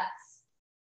 3 breaths.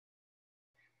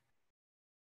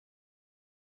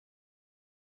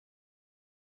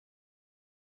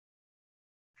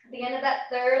 At the end of that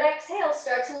 3rd exhale,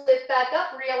 start to lift back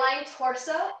up, realign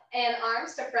torso and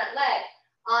arms to front leg.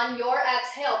 On your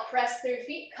exhale, press through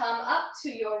feet, come up to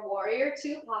your warrior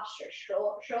 2 posture.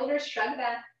 Shoulders shrug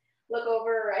back, look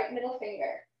over right middle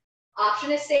finger. Option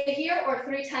to stay here or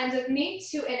 3 times with me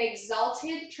to an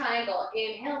exalted triangle.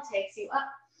 Inhale takes you up.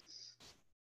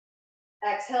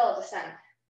 Exhale, descend.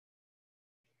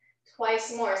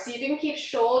 Twice more. See if you can keep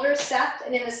shoulders stacked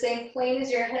and in the same plane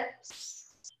as your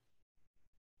hips.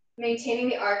 Maintaining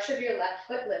the arch of your left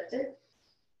foot lifted.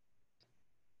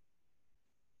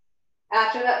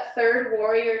 After that 3rd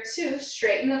warrior 2,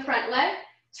 straighten the front leg,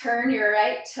 turn your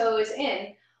right toes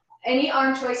in. Any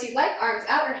arm choice you'd like, arms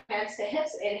out or hands to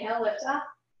hips. Inhale, lift up.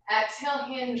 Exhale,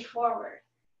 hinge forward.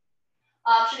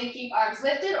 Option to keep arms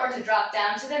lifted or to drop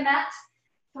down to the mat.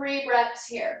 3 breaths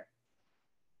here.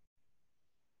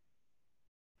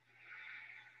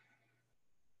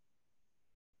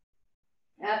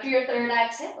 After your 3rd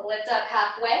exhale, lift up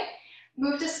halfway.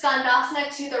 Move to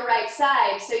Skandasana to the right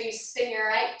side. So you spin your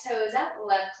right toes out,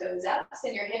 left toes out.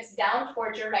 Send your hips down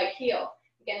towards your right heel.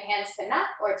 Again, hands to mat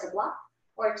or to block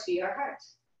or to your heart.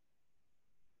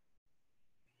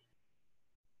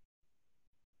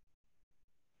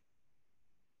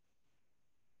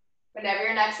 Whenever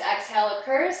your next exhale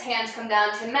occurs, hands come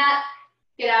down to mat.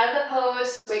 Get out of the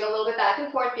pose, swing a little bit back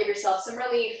and forth, give yourself some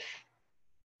relief.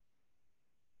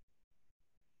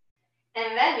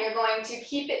 And then you're going to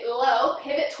keep it low,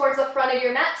 pivot towards the front of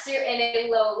your mat so you're in a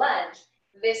low lunge.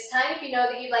 This time, if you know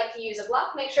that you'd like to use a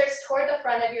block, make sure it's toward the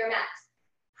front of your mat.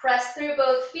 Press through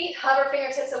both feet, hover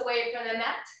fingertips away from the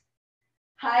mat.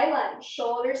 High lunge,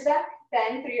 shoulders back,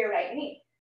 bend through your right knee.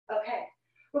 Okay,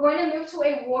 we're going to move to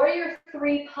a warrior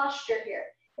 3 posture here.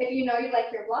 If you know you'd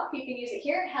like your block, you can use it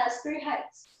here. It has 3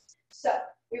 heights. So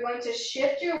you're going to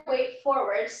shift your weight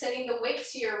forward, sending the weight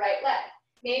to your right leg.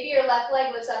 Maybe your left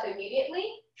leg lifts up immediately.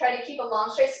 Try to keep a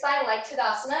long straight spine like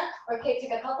Tadasana, or take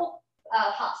a couple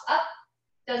hops up.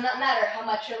 Does not matter how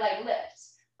much your leg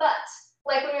lifts. But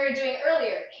like when we were doing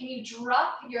earlier, can you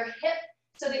drop your hip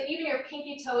so that even your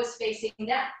pinky toe is facing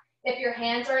down? If your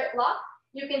hands are at lock,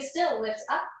 you can still lift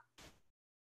up.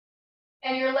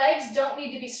 And your legs don't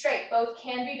need to be straight. Both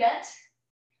can be bent.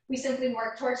 We simply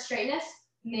work towards straightness.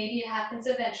 Maybe it happens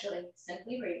eventually.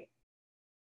 Simply breathe.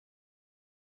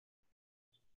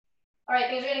 All right,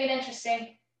 things are gonna get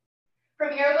interesting.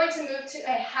 From here, we're going to move to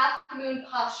a half moon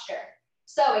posture.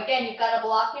 So again, you've got a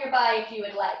block nearby if you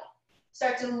would like.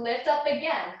 Start to lift up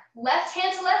again. Left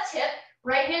hand to left hip,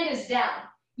 right hand is down.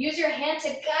 Use your hand to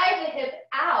guide the hip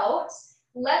out.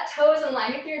 Left toe is in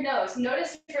line with your nose.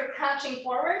 Notice if you're crouching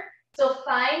forward, so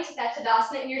find that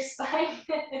Tadasana in your spine.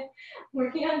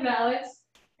 Working on balance.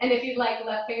 And if you'd like,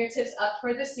 left fingertips up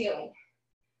toward the ceiling.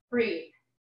 Breathe.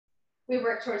 We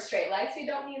work towards straight legs, we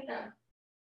don't need them.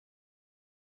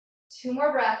 2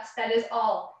 more breaths, that is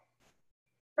all.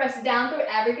 Press down through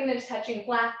everything that is touching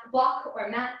block or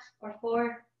mat or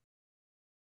floor.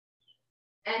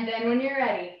 And then when you're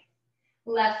ready,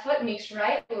 left foot meets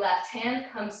right, left hand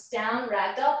comes down,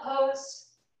 ragdoll pose.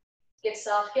 Get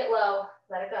soft, get low,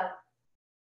 let it go.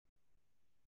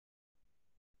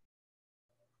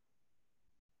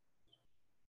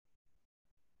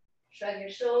 Shrug your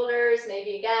shoulders,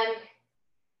 maybe again,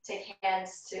 take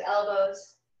hands to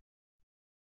elbows.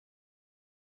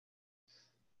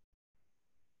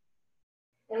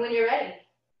 And when you're ready,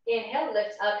 inhale,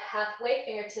 lift up halfway,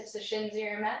 fingertips to shins of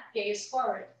your mat, gaze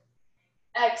forward.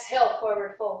 Exhale,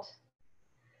 forward fold.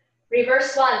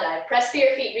 Reverse swan dive, press through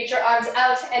your feet, reach your arms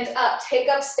out and up, take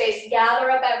up space,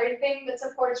 gather up everything that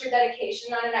supports your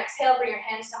dedication. On an exhale, bring your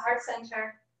hands to heart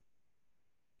center.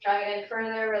 Drawing it in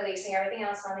further, releasing everything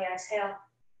else on the exhale.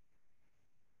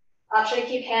 Option to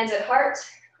keep hands at heart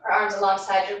or arms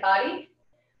alongside your body.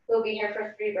 We'll be here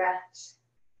for 3 breaths.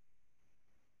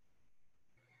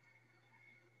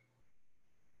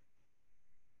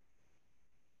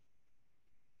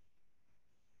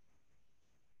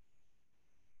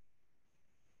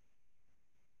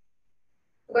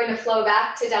 We're going to flow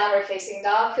back to downward facing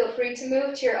dog. Feel free to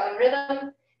move to your own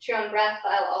rhythm, to your own breath.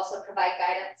 I'll also provide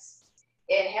guidance.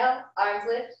 Inhale, arms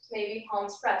lift, maybe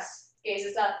palms press,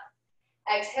 gazes up.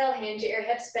 Exhale, hinge at your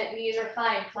hips, bent knees are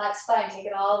fine, flat spine, take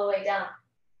it all the way down.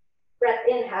 Breath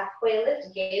in, halfway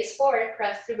lift, gaze forward,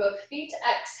 press through both feet,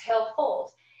 exhale,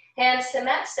 fold. Hands to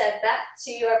mat, step back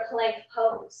to your plank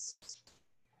pose.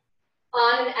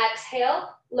 On an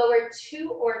exhale, lower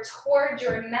to or toward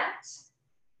your mat.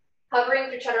 Hovering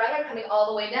through chaturanga, coming all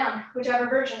the way down. Whichever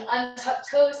version, untuck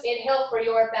toes, inhale for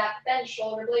your back bend,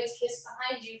 shoulder blades kiss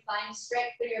behind you, find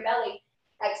strength through your belly.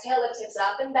 Exhale, lift hips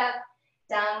up and back,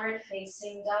 downward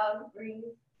facing dog, breathe.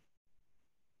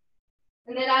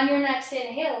 And then on your next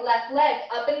inhale, left leg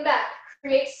up and back.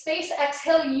 Create space,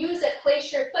 exhale, use it,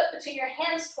 place your foot between your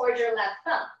hands towards your left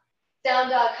thumb. Down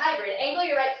dog hybrid, angle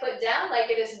your right foot down like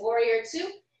it is warrior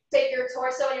 2. Take your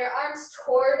torso and your arms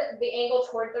toward the angle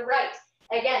toward the right.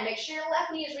 Again, make sure your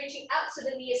left knee is reaching out so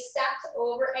the knee is stacked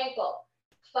over ankle.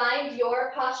 Find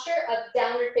your posture of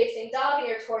downward facing dog in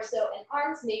your torso and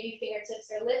arms. Maybe fingertips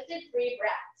are lifted. 3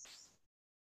 breaths.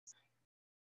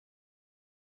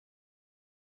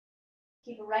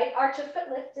 Keep right arch of foot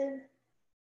lifted.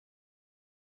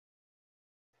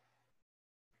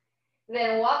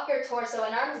 Then walk your torso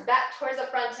and arms back towards the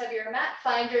front of your mat.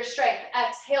 Find your strength.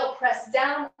 Exhale, press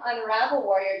down, unravel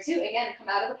warrior 2. Again, come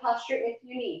out of the posture if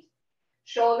you need.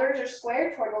 Shoulders are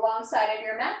squared toward the long side of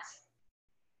your mat.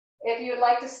 If you would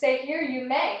like to stay here, you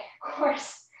may, of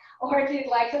course. Or if you'd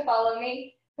like to follow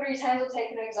me, 3 times we'll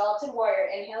take an exalted warrior.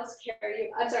 Inhales carry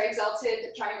you,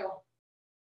 exalted triangle.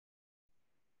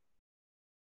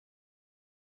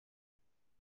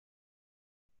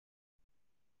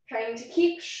 Trying to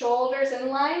keep shoulders in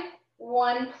line,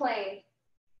 one plane.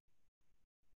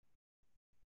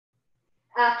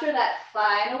 After that,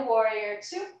 final warrior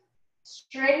 2.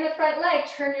 Straighten the front leg,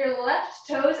 turn your left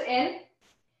toes in.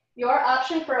 Your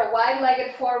option for a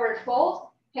wide-legged forward fold,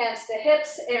 hands to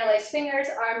hips, interlace fingers,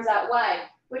 arms out wide.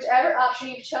 Whichever option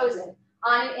you've chosen.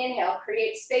 On an inhale,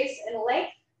 create space and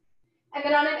length. And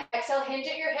then on an exhale, hinge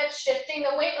at your hips, shifting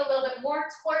the weight a little bit more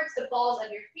towards the balls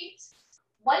of your feet.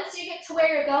 Once you get to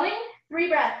where you're going, 3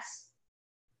 breaths.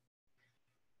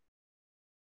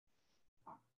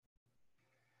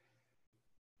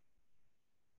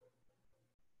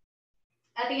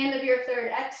 At the end of your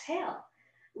third exhale,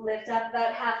 lift up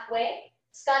about halfway.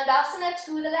 Skandasana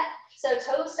to the left. So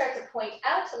toes start to point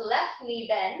out, left knee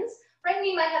bends. Right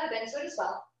knee might have a bend to it as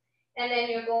well. And then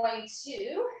you're going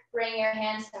to bring your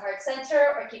hands to heart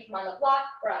center or keep them on the block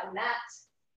or on the mat.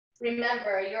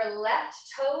 Remember, your left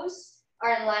toes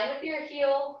are in line with your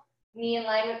heel, knee in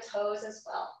line with toes as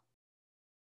well.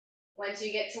 Once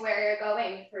you get to where you're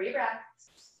going, 3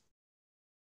 breaths.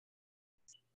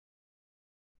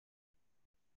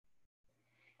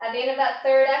 At the end of that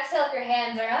third exhale, if your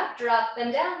hands are up, drop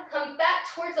them down. Come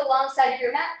back towards the long side of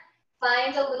your mat.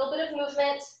 Find a little bit of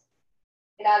movement.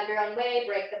 Get out of your own way,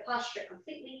 break the posture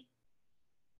completely.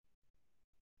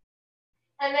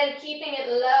 And then keeping it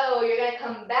low, you're gonna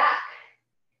come back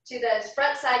to the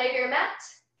front side of your mat.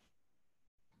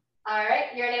 All right,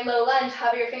 you're in a low lunge.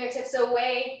 Hover your fingertips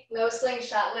away, low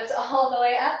slingshot, lift all the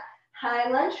way up. High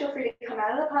lunge, feel free to come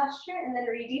out of the posture and then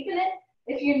re-deepen it.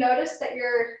 If you notice that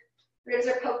your ribs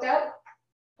are poked out,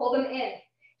 pull them in.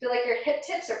 Feel like your hip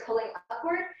tips are pulling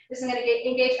upward. This is going to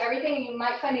engage everything, and you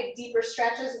might find a deeper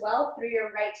stretch as well through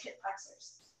your right hip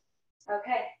flexors.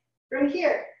 Okay, from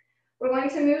here, we're going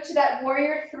to move to that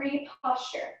warrior 3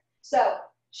 posture. So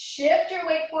shift your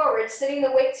weight forward, sitting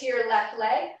the weight to your left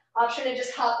leg. Option to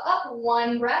just hop up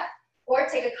 1 breath or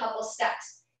take a couple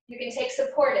steps. You can take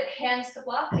supported, hands to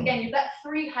block. Again, you've got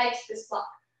 3 heights to this block.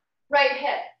 Right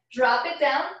hip, drop it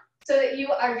down so that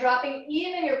you are dropping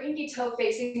even your pinky toe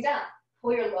facing down.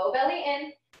 Pull your low belly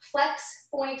in, flex,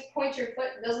 point your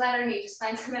foot. It doesn't matter to me, just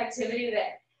find some activity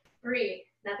there. Breathe,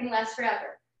 nothing lasts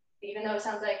forever. Even though it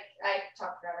sounds like I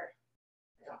talk forever,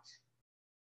 I don't.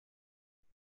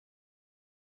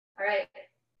 All right.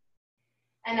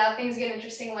 And now things get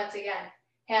interesting once again.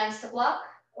 Hands to block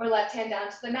or left hand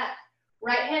down to the mat.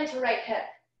 Right hand to right hip.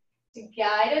 To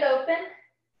guide it open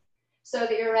so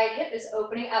that your right hip is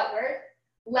opening outward.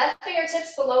 Left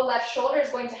fingertips below left shoulder is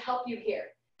going to help you here.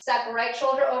 Stack right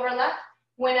shoulder over left.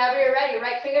 Whenever you're ready,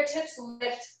 right fingertips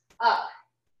lift up.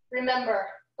 Remember,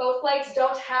 both legs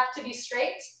don't have to be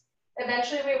straight.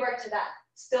 Eventually we work to that.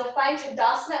 Still find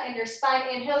Tadasana in your spine.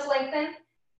 Inhales, lengthen.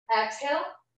 Exhale,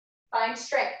 find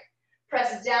strength.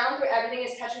 Press down through everything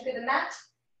is touching through the mat.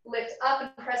 Lift up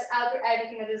and press out through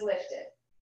everything that is lifted.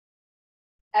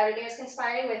 Everything is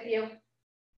conspiring with you.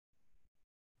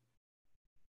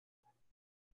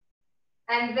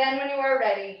 And then when you are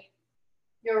ready,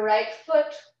 your right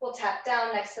foot will tap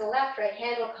down next to the left, right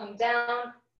hand will come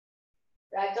down.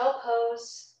 Ragdoll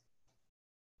pose.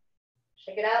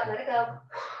 Shake it out, let it go.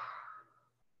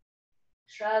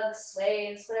 Shrugs,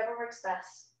 sways, whatever works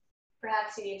best.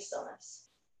 Perhaps you need stillness.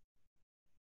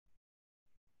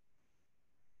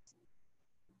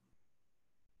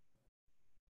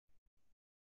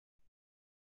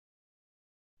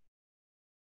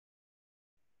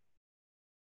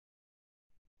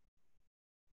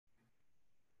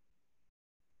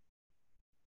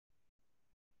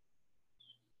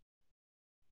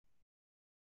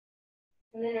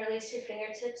 And then release your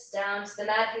fingertips down to the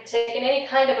mat. You've taken any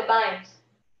kind of a bind.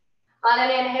 On an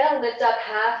inhale, lift up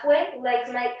halfway. Legs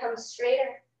might come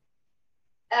straighter.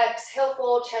 Exhale,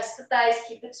 fold chest to thighs.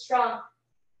 Keep it strong.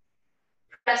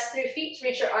 Press through feet to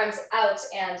reach your arms out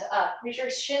and up. Reach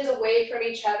your shins away from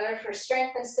each other for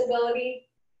strength and stability.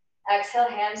 Exhale,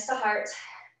 hands to heart.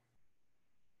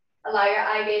 Allow your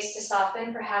eye gaze to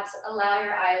soften. Perhaps allow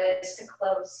your eyelids to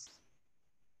close.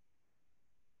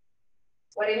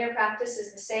 What in your practice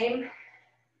is the same?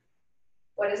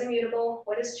 What is immutable?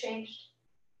 What has changed?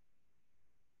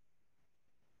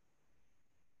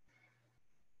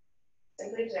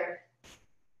 Simply observe.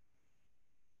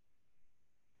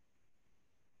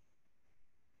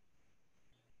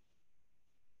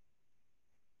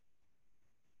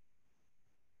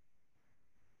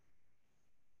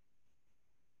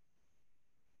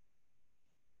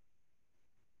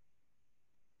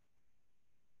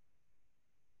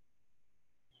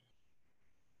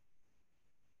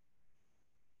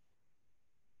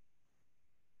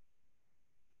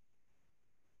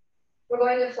 We're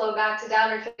going to flow back to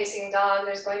downward facing dog.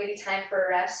 There's going to be time for a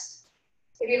rest.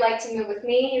 If you'd like to move with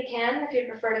me, you can. If you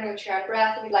prefer to move to your own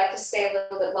breath, if you'd like to stay a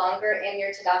little bit longer in your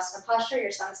Tadasana posture,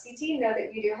 your Samskriti, know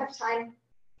that you do have time.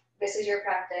 This is your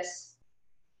practice.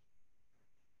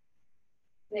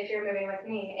 And if you're moving with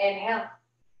me, inhale,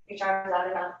 reach arms out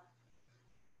and up.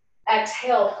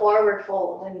 Exhale, forward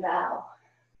fold and bow.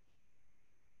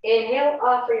 Inhale,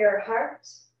 offer your heart.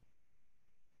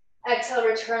 Exhale,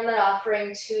 return that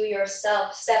offering to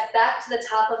yourself. Step back to the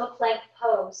top of a plank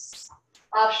pose.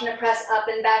 Option to press up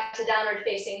and back to downward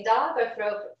facing dog or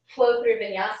flow through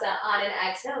vinyasa. On an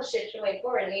exhale, shift your weight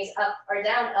forward, knees up or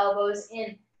down, elbows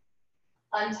in.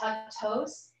 Untuck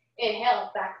toes.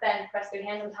 Inhale, back bend, press your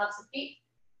hands on tops of feet.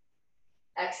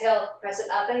 Exhale, press it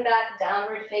up and back,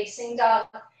 downward facing dog.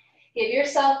 Give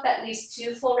yourself at least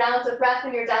 2 full rounds of breath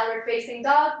in your downward facing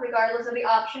dog, regardless of the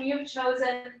option you've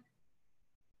chosen.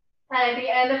 And at the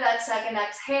end of that second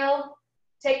exhale,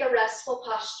 take a restful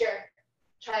posture.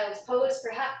 Child's pose,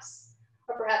 perhaps,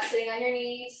 or perhaps sitting on your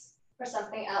knees, or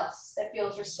something else that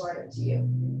feels restorative to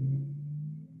you.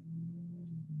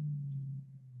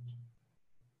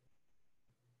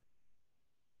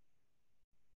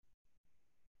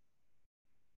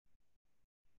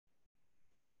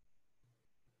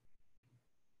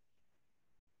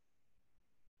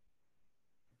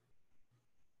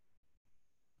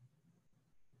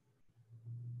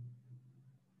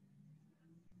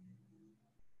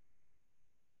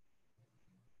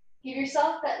 Give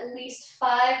yourself at least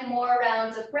 5 more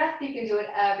rounds of breath. You can do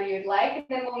whatever you'd like. And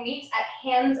then we'll meet at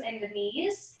hands and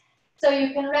knees. So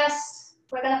you can rest,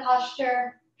 work on a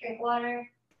posture, drink water,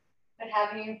 what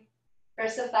have you.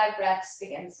 First of 5 breaths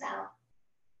begins now.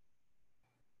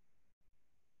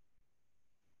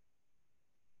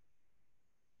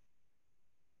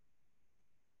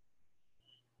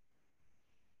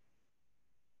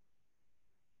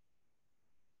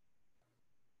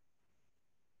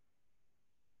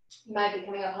 You might be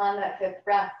coming upon that 5th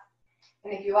breath.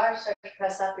 And if you are, start to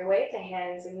press up your way to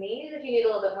hands and knees. If you need a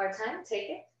little bit more time, take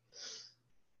it.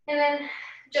 And then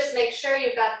just make sure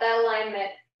you've got that alignment.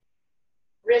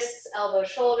 Wrists, elbows,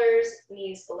 shoulders,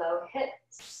 knees below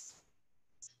hips.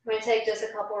 I'm going to take just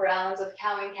a couple rounds of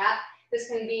cow and cat. This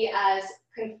can be as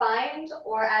confined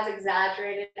or as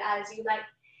exaggerated as you like.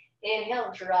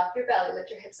 Inhale, drop your belly,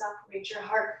 lift your hips up, reach your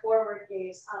heart forward,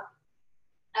 gaze up.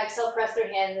 Exhale, press your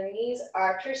hands and knees,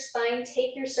 arch your spine,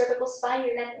 take your cervical spine,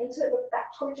 your neck into it, look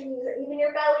back towards your knees or even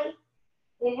your belly.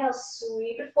 Inhale,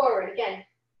 sweep it forward. Again,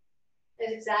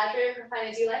 as exaggerated or confined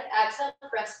as you like. Exhale,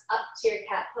 press up to your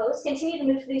cat pose. Continue to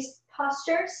move to these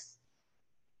postures.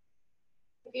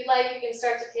 If you'd like, you can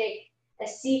start to take a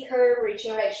C curve,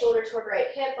 reaching right shoulder toward right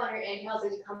hip on your inhales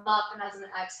as you come up, and as an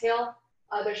exhale,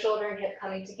 other shoulder and hip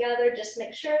coming together. Just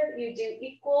make sure that you do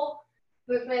equal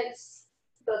movements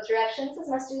both directions as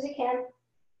much as you can.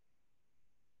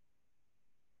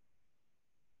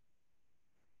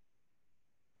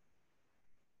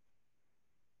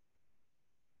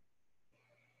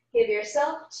 Give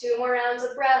yourself 2 more rounds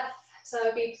of breath. So it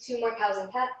would be 2 more cows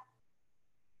and cat.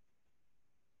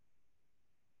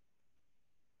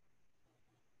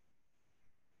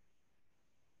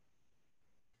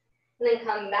 And then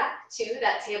come back to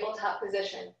that tabletop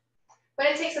position. We're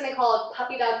going to take something called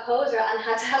puppy dog pose or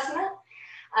anahatasana,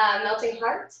 melting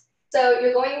heart. So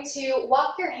you're going to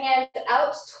walk your hands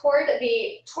out toward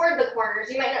the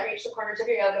corners. You might not reach the corners of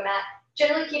your yoga mat,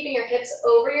 generally keeping your hips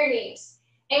over your knees.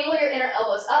 Angle your inner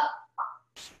elbows up,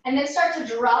 and then start to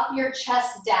drop your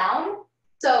chest down.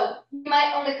 So you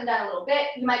might only come down a little bit.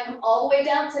 You might come all the way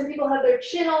down. Some people have their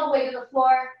chin all the way to the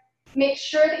floor. Make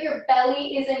sure that your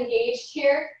belly is engaged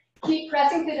here. Keep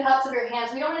pressing through the tops of your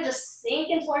hands. We don't want to just sink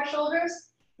into our shoulders.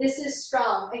 This is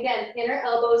strong. Again, inner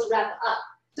elbows wrap up.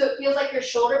 So it feels like your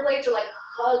shoulder blades are like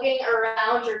hugging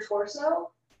around your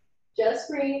torso. Just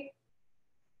breathe.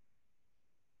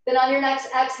 Then on your next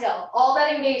exhale, all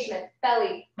that engagement,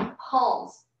 belly,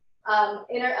 palms,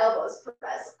 inner elbows,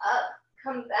 press up,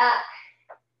 come back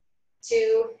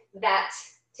to that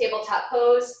tabletop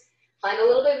pose. Find a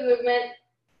little bit of movement,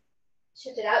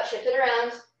 shift it out, shift it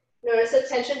around. Notice that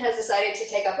tension has decided to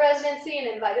take up residency and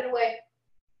invite it away.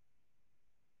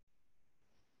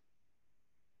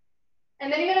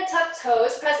 And then you're going to tuck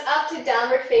toes, press up to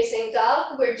downward facing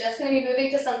dog. We're just going to be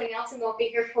moving to something else and won't be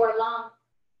here for long.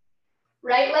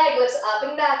 Right leg lifts up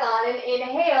and back on an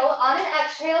inhale. On an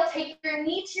exhale, take your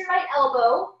knee to your right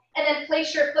elbow and then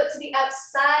place your foot to the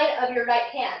outside of your right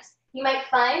hand. You might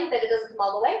find that it doesn't come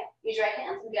all the way. Use your right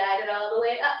hand and guide it all the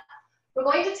way up. We're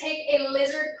going to take a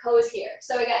lizard pose here.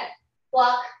 So again,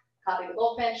 block, copy the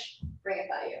goldfinch, bring it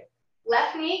by you.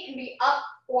 Left knee can be up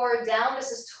or down.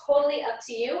 This is totally up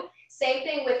to you. Same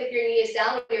thing with if your knee is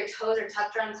down, your toes are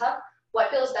tucked or untucked. What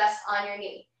feels best on your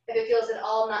knee? If it feels at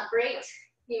all not great,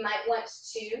 you might want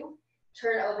to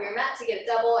turn over your mat to get a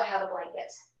double or have a blanket.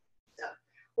 So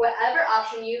whatever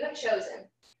option you have chosen,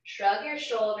 shrug your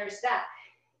shoulders back.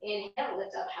 Inhale,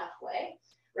 lift up halfway.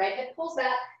 Right hip pulls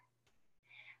back.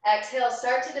 Exhale,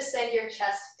 start to descend your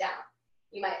chest down.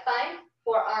 You might find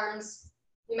forearms,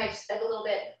 you might just bend a little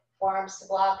bit, forearms to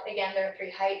block. Again, there are 3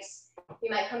 heights.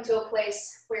 You might come to a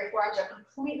place where your forearms are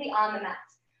completely on the mat.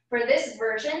 For this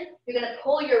version, you're going to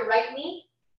pull your right knee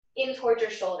in towards your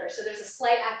shoulder. So there's a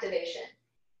slight activation.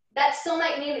 That still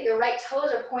might mean that your right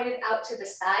toes are pointed out to the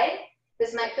side.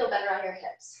 This might feel better on your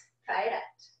hips. Try it out.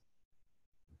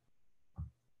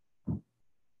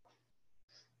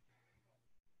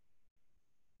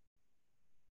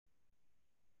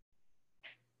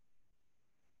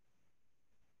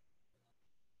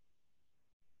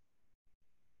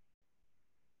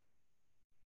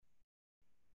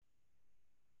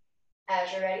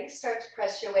 As you're ready, start to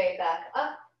press your way back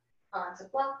up onto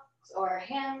blocks or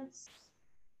hands.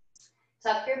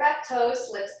 Tuck your back toes,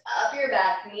 lift up your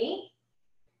back knee.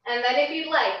 And then if you'd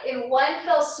like, in one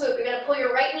fell swoop, you're gonna pull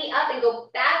your right knee up and go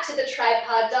back to the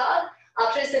tripod dog.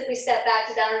 Option is simply step back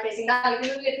to downward facing dog. You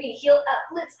can move with me, heel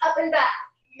up, lift up and back.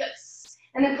 Yes.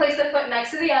 And then place the foot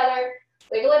next to the other.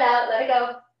 Wiggle it out, let it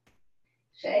go.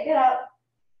 Shake it out.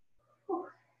 Whew.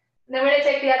 And then we're gonna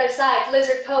take the other side,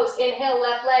 lizard pose. Inhale,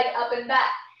 left leg up and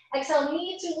back. Exhale,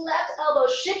 knee to left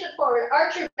elbow, shift it forward,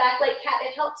 arch your back like cat.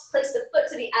 It helps place the foot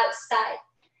to the outside.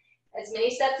 As many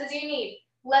steps as you need.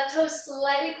 Left toe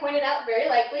slightly pointed out, very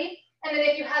likely. And then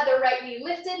if you have the right knee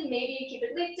lifted, maybe you keep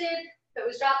it lifted. If it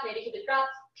was dropped, maybe keep it dropped.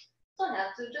 Don't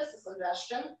have to, just a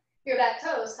suggestion. Your back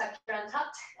toes tucked or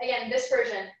untucked. Again, this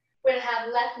version, we're gonna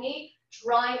have left knee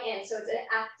drawing in, so it's an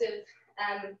active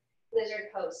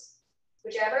lizard pose.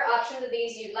 Whichever option of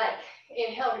these you like.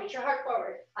 Inhale, reach your heart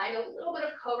forward. Find a little bit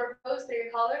of cobra pose through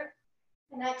your collar.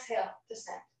 And exhale,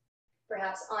 descend.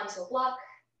 Perhaps onto a block,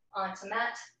 onto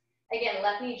mat. Again,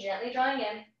 left knee gently drawing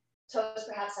in. Toes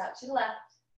perhaps out to the left.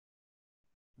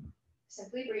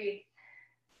 Simply breathe.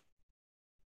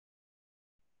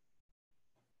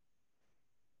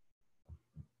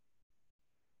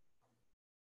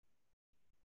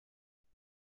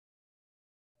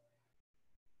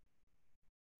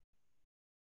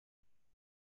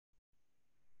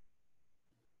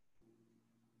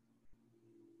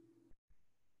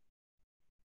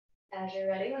 As you're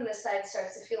ready, when this side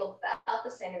starts to feel about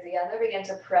the same as the other, begin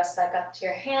to press back up to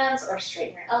your hands or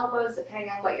straighten your elbows, depending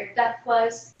on what your depth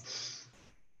was.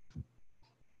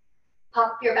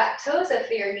 Pop your back toes if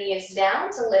your knee is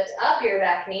down to lift up your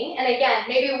back knee. And again,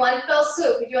 maybe one fell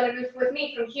swoop if you want to move with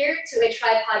me from here to a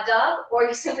tripod dog, or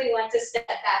you simply want to step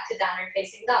back to downward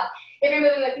facing dog. If you're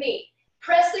moving with me,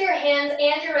 press through your hands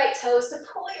and your right toes to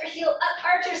pull your heel up,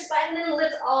 arch your spine, and then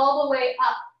lift all the way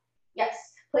up. Yes.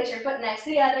 Place your foot next to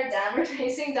the other, downward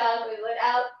facing dog, wiggle it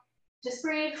out. Just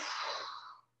breathe.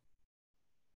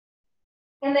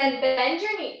 And then bend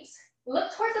your knees.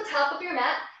 Look towards the top of your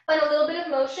mat, find a little bit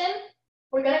of motion.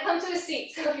 We're gonna come to a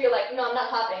seat. So if you're like, no, I'm not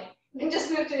hopping, you can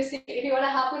just move to a seat. If you wanna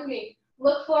hop with me,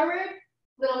 look forward,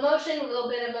 little motion, a little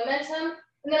bit of momentum.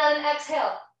 And then on an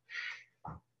exhale,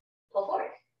 pull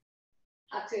forward,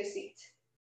 hop to a seat.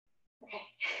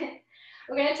 Okay,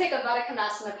 we're gonna take a Baddha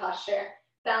Konasana posture.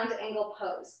 Bound angle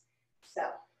pose. So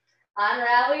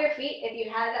unravel your feet if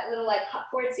you had that little like hop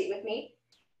forward seat with me.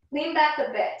 Lean back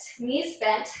a bit, knees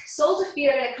bent, soles of feet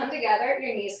are gonna come together,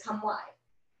 your knees come wide.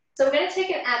 So we're gonna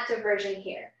take an active version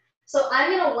here. So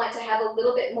I'm gonna want to have a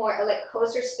little bit more like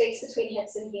closer space between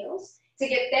hips and heels. To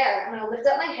get there, I'm gonna lift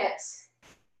up my hips,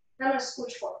 and I'm gonna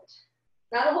scooch forward.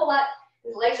 Not a whole lot,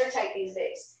 the legs are tight these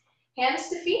days. Hands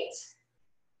to feet,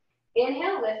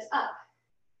 inhale, lift up.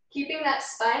 Keeping that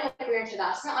spine like we're in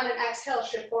Tadasana, on an exhale,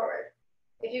 shift forward.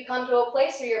 If you come to a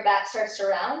place where your back starts to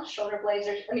round,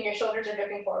 your shoulders are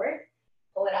dripping forward,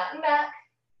 pull it out and back,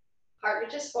 heart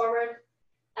reaches forward,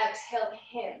 exhale,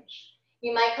 hinge.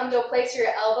 You might come to a place where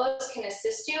your elbows can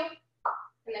assist you,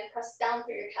 and then press down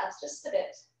through your calves just a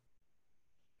bit.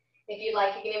 If you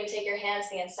like, you can even take your hands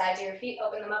to the insides of your feet,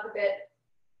 open them up a bit,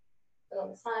 little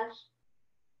massage.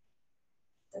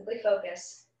 Simply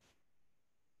focus.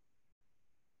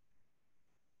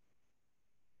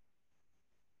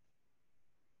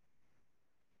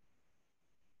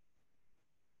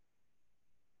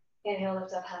 Inhale,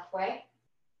 lift up halfway.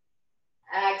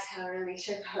 Exhale, release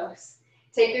your pose.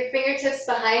 Take your fingertips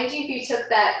behind you. If you took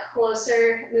that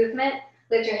closer movement,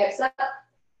 lift your hips up,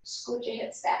 scoot your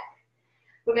hips back.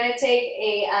 We're going to take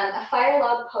a fire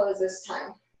log pose this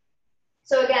time.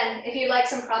 So again, if you'd like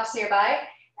some props nearby,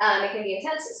 it can be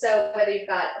intense. So whether you've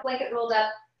got a blanket rolled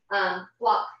up,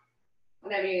 block,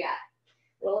 whatever you got.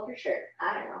 Roll up your shirt,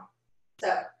 I don't know.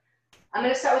 So I'm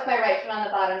going to start with my right foot on the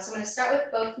bottom. So I'm going to start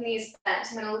with both knees bent.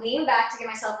 I'm going to lean back to give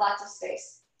myself lots of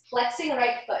space. Flexing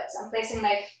right foot. So I'm placing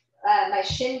my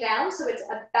shin down so it's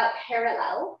about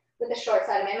parallel with the short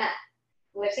side of my mat.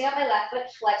 Lifting up my left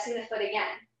foot, flexing the foot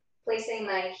again. Placing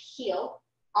my heel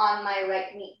on my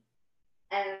right knee.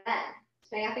 And then,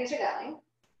 depending on how things are going,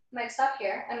 I might stop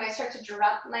here. I might start to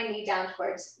drop my knee down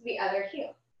towards the other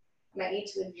heel. I might need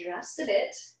to adjust a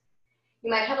bit.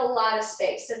 You might have a lot of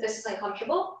space. If this is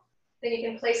uncomfortable, then you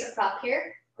can place a prop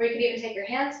here, or you can even take your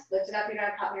hands, lift it up, you're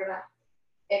gonna prop your back.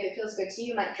 If it feels good to you,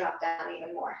 you might drop down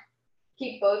even more.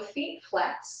 Keep both feet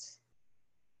flexed.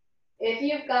 If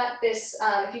you've got this,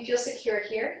 if you feel secure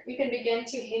here, you can begin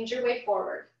to hinge your way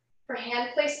forward. For hand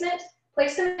placement,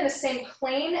 place them in the same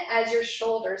plane as your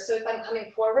shoulders. So if I'm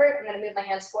coming forward, I'm gonna move my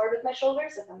hands forward with my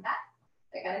shoulders. If I'm back,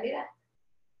 I'm gonna do that.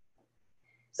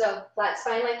 So flat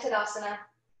spine like Tadasana.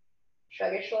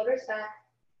 Shrug your shoulders back.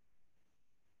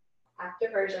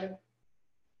 Active version.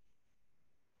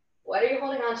 What are you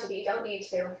holding on to that you don't need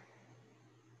to?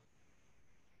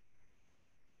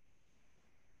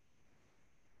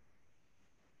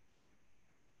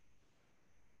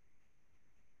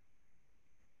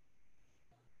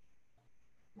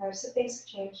 Notice if things have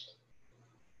changed.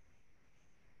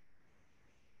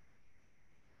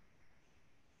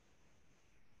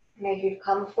 And if you've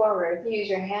come forward, use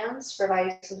your hands,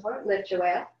 provide support, lift your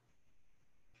way up.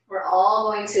 We're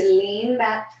all going to lean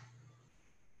back.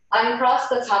 Uncross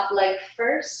the top leg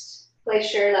first.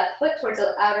 Place your left foot towards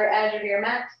the outer edge of your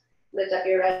mat. Lift up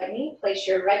your right knee. Place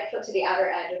your right foot to the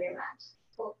outer edge of your mat.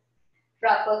 Cool.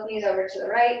 Drop both knees over to the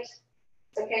right.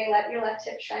 It's okay, let your left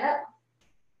hip shine up.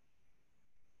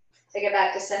 Take it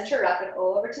back to center, rock it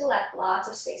over to the left. Lots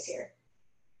of space here.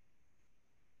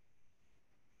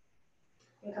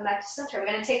 And come back to center. We're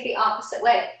going to take the opposite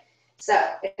way. So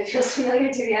if it feels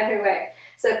familiar, do the other way.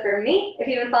 So for me, if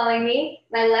you've been following me,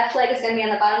 my left leg is going to be on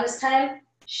the bottom this time.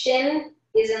 Shin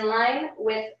is in line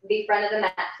with the front of the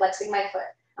mat, flexing my foot.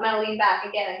 I'm going to lean back.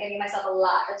 Again, I'm giving myself a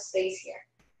lot of space here.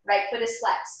 Right foot is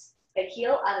flexed. Big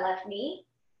heel on left knee.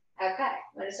 Okay,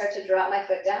 I'm going to start to drop my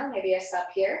foot down. Maybe I stop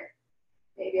here.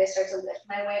 Maybe I start to lift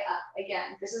my way up.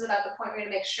 Again, this is about the point where you're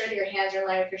going to make sure that your hands are in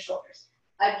line with your shoulders.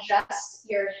 Adjust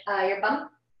your bum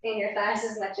and your thighs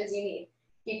as much as you need.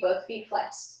 Keep both feet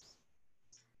flexed.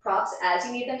 Props as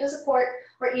you need them to support,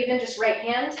 or even just right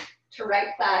hand to right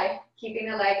thigh, keeping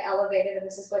the leg elevated, and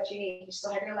this is what you need. You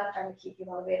still have your left arm to keep you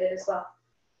elevated as well.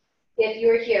 If you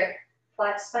are here,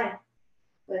 flat spine,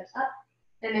 lift up,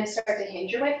 and then start to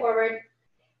hinge your way forward.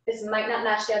 This might not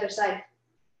match the other side.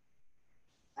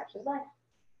 Match the line.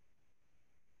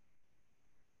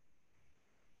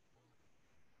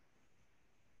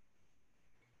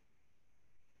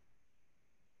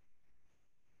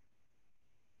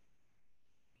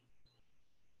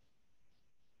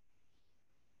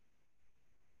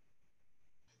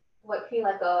 What can you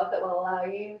let go of that will allow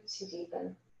you to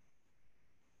deepen?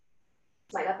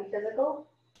 Might not be physical.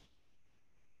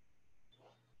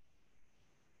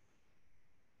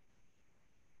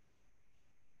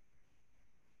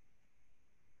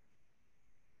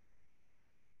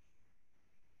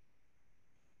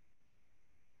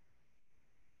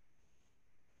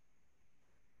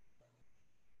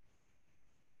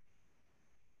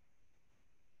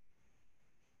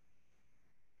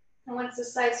 And once the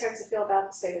side starts to feel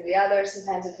about the same as the other,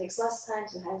 sometimes it takes less time,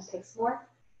 sometimes it takes more.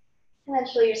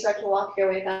 Eventually you start to walk your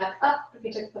way back up if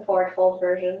you took the forward fold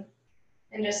version.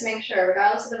 And just make sure,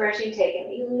 regardless of the version you've taken,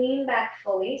 you lean back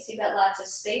fully so you've got lots of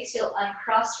space. You'll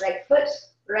uncross right foot.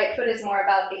 Right foot is more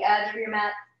about the edge of your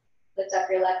mat. Lift up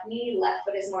your left knee. Left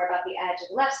foot is more about the edge of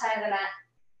the left side of the mat.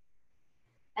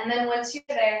 And then once you're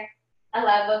there,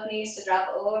 allow both knees to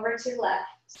drop over to the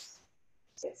left.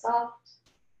 Get soft.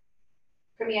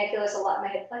 For me, I feel this a lot in my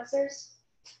hip flexors.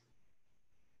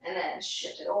 And then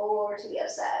shift it over to the other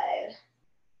side.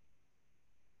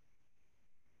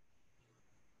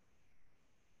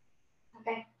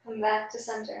 Okay, come back to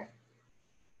center.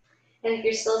 And if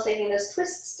you're still taking those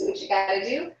twists, do what you gotta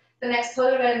do. The next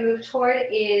pose we're gonna move toward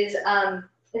is a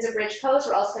bridge pose.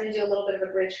 We're also gonna do a little bit of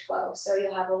a bridge flow, so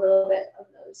you'll have a little bit of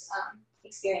those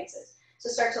experiences. So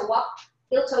start to walk,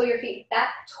 heel toe your feet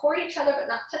back toward each other, but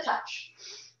not to touch.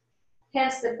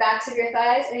 Hands to the backs of your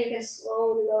thighs, and you can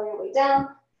slowly lower your way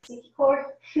down. Sneaky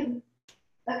core.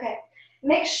 Okay.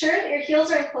 Make sure that your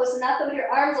heels are in close enough that with your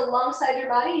arms alongside your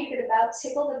body, you could about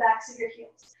tickle the backs of your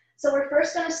heels. So we're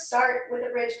first going to start with a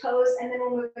bridge pose, and then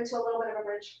we'll move into a little bit of a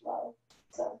bridge flow.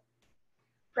 So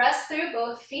press through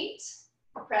both feet.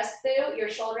 Press through your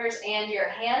shoulders and your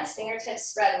hands, fingertips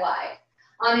spread wide.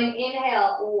 On an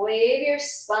inhale, wave your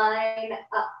spine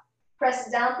up.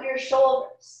 Press down through your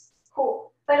shoulders.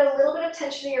 Cool. Find a little bit of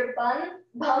tension in your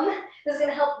bum. This is going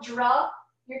to help drop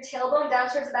your tailbone down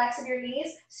towards the backs of your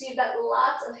knees, so you've got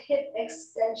lots of hip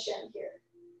extension here.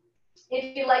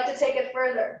 If you'd like to take it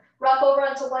further, rock over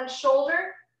onto one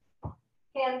shoulder,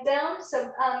 hand down,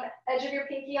 so edge of your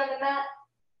pinky on the mat,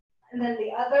 and then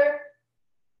the other,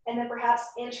 and then perhaps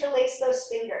interlace those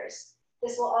fingers.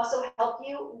 This will also help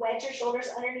you wedge your shoulders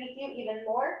underneath you even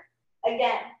more.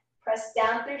 Again, press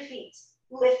down through feet,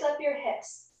 lift up your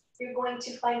hips. You're going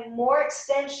to find more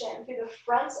extension through the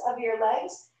fronts of your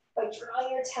legs by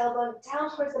drawing your tailbone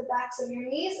down towards the backs of your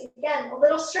knees. Again, a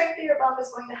little strength through your bum is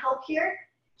going to help here.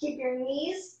 Keep your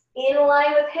knees in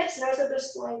line with hips. Notice that they're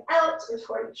slowing out or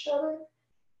toward each other.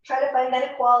 Try to find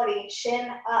that equality, chin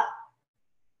up.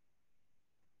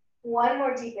 One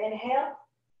more deep inhale.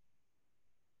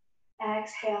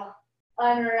 Exhale.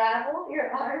 Unravel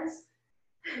your arms.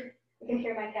 You can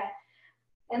hear my cat.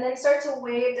 And then start to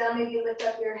wave down, maybe lift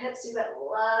up your hips. You've got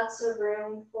lots of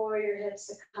room for your hips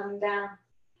to come down.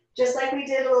 Just like we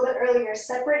did a little bit earlier,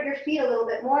 separate your feet a little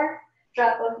bit more.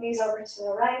 Drop both knees over to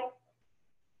the right.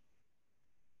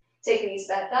 Take knees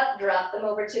back up, drop them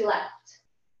over to the left.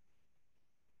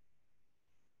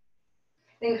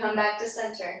 Then come back to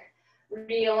center.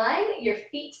 Realign your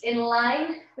feet in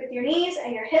line with your knees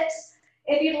and your hips.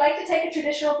 If you'd like to take a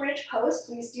traditional bridge pose,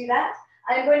 please do that.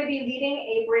 I'm going to be leading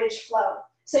a bridge flow.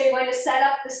 So you're going to set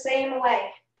up the same way.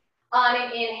 On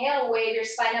an inhale, wave your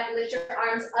spine up, lift your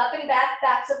arms up and back.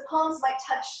 Backs of palms might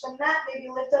touch the mat. Maybe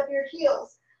lift up your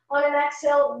heels. On an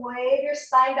exhale, wave your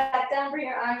spine back down, bring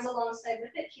your arms alongside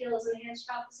with it. Heels and hands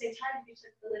drop at the same time if you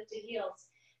took the lifted heels.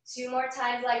 2 more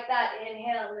times like that.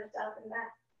 Inhale, lift up and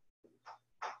back.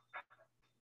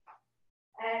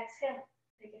 Exhale,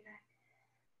 take it back.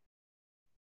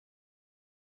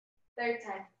 3rd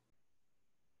time.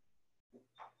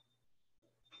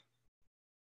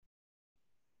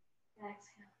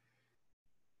 Exhale.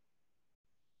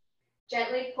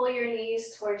 Gently pull your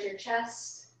knees towards your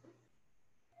chest.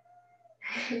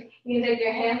 You can take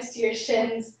your hands to your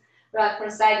shins, rock from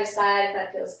side to side if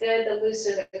that feels good. The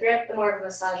looser the grip, the more of a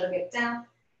massage you'll get down.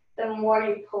 The more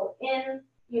you pull in,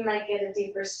 you might get a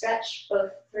deeper stretch,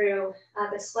 both through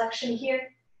this flexion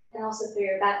here and also through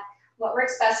your back. What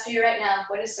works best for you right now?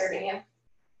 What is serving you?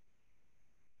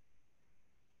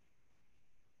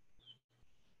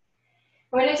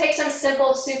 We're going to take some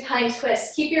simple supine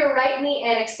twists. Keep your right knee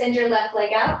and extend your left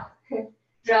leg out.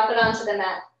 Drop it onto the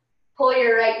mat. Pull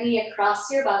your right knee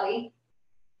across your body.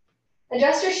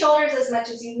 Adjust your shoulders as much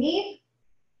as you need.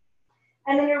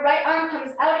 And then your right arm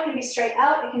comes out. It can be straight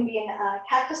out. It can be in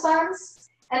cactus arms.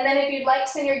 And then if you'd like,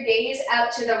 send your gaze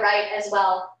out to the right as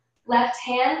well. Left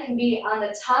hand can be on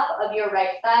the top of your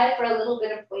right thigh for a little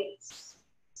bit of weight.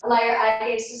 Allow your eye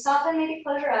gaze to soften. Maybe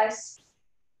close your eyes.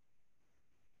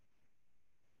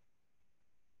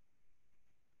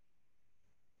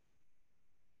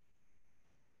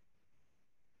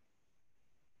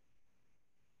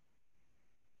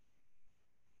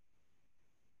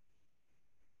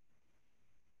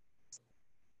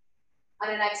 On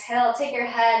an exhale, take your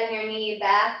head and your knee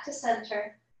back to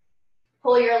center.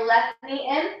 Pull your left knee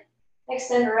in,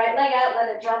 extend your right leg out,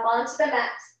 let it drop onto the mat.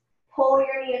 Pull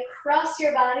your knee across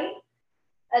your body.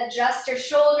 Adjust your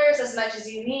shoulders as much as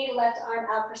you need. Left arm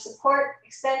out for support,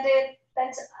 extended,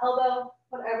 bent elbow,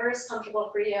 whatever is comfortable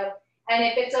for you. And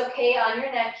if it's okay on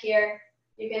your neck here,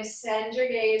 you can send your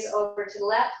gaze over to the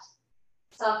left.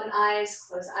 Soften eyes,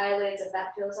 close eyelids if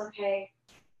that feels okay.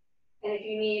 And if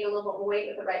you need a little bit more weight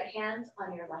with the right hand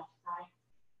on your left thigh.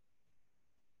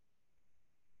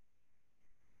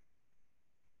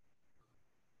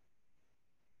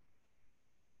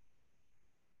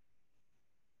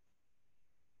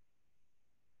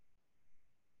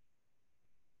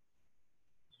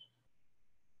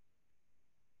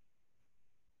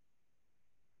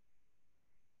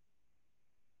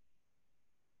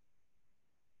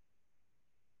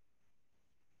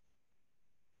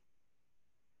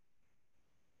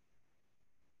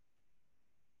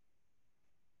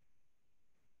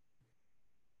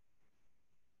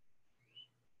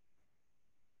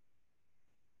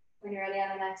 When you're ready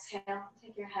on an exhale,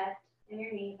 take your head and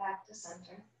your knee back to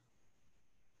center.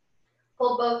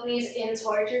 Pull both knees in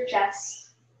towards your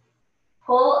chest.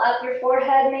 Pull up your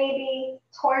forehead maybe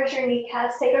towards your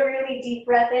kneecaps. Take a really deep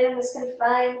breath in this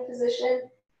confined position.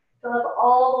 Fill up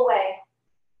all the way.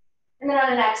 And then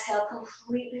on an exhale,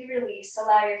 completely release.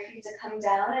 Allow your feet to come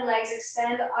down and legs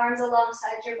extend, arms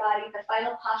alongside your body. The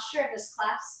final posture of this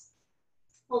class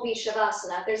will be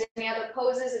Shavasana. If there's any other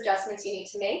poses, adjustments you need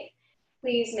to make,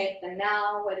 please make them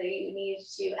now, whether you need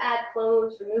to add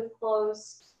clothes, remove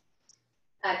clothes,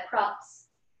 add props.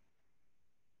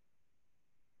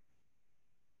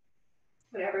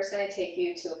 Whatever is going to take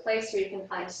you to a place where you can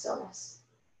find stillness.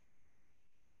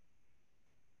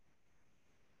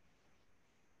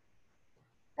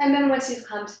 And then once you've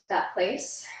come to that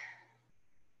place,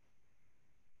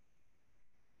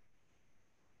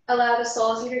 allow the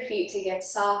soles of your feet to get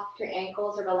soft, your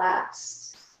ankles are relaxed.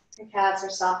 Your calves are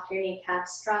soft, your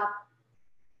kneecaps drop.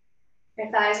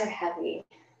 Your thighs are heavy.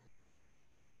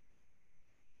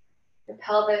 Your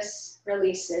pelvis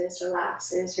releases,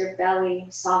 relaxes, your belly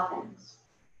softens.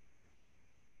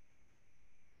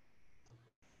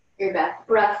 Your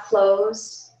breath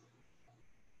flows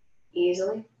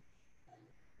easily.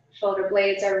 Shoulder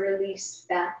blades are released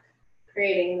back,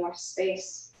 creating more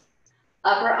space.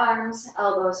 Upper arms,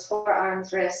 elbows,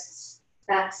 forearms, wrists,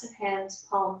 backs of hands,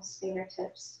 palms,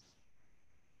 fingertips.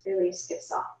 Release, get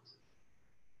soft.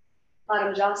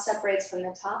 Bottom jaw separates from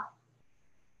the top.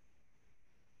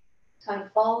 Tongue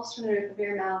falls from the roof of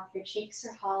your mouth. Your cheeks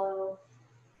are hollow.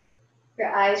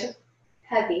 Your eyes are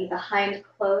heavy behind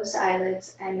closed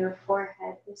eyelids, and your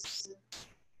forehead is smooth.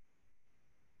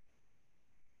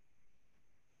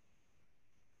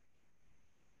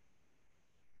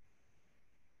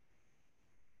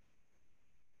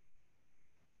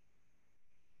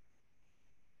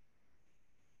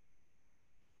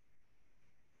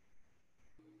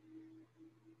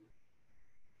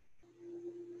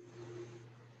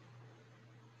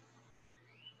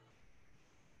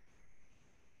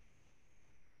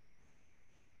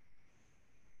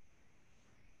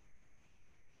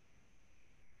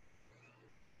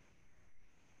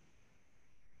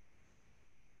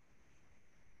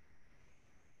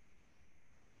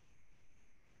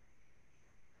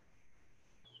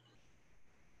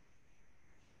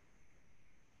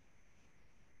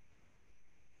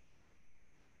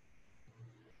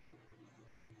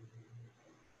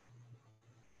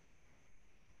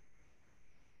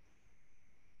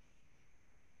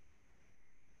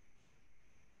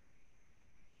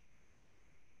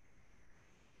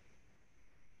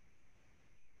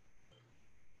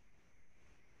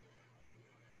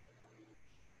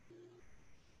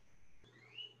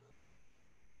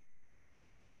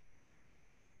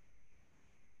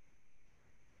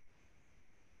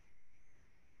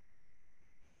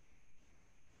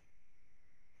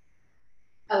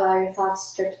 Allow your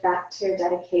thoughts to drift back to your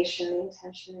dedication, the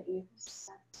intention that you've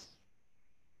set.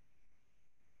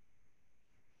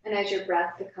 And as your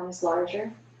breath becomes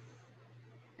larger,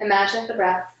 imagine that the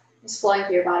breath is flowing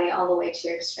through your body all the way to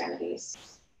your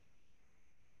extremities.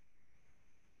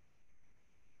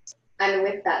 And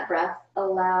with that breath,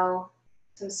 allow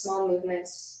some small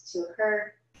movements to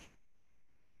occur.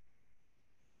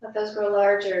 Let those grow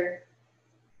larger.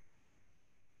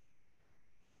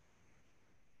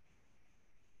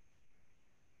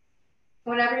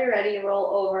 Whenever you're ready, roll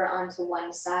over onto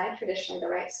one side, traditionally the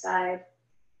right side,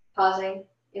 pausing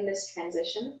in this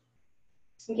transition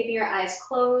and keeping your eyes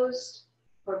closed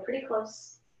or pretty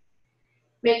close.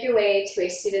 Make your way to a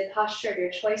seated posture of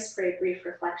your choice for a brief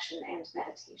reflection and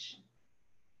meditation.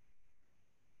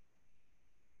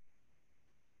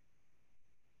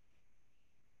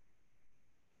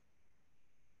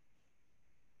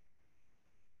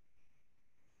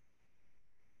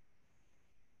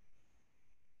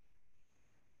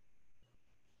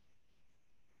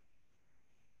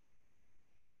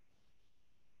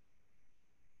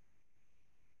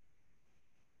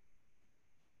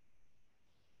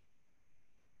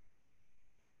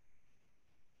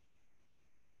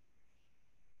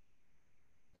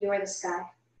 You are the sky.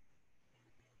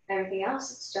 Everything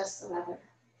else, it's just the weather.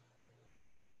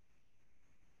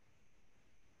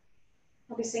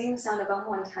 I'll be singing the sound of Om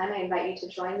one time. I invite you to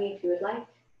join me if you would like.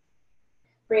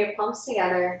 Bring your palms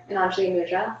together in Anjali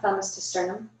Mudra, thumbs to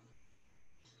sternum.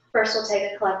 First, we'll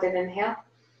take a collective inhale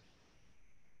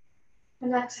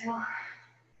and exhale.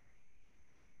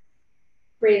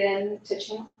 Breathe in to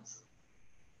chant.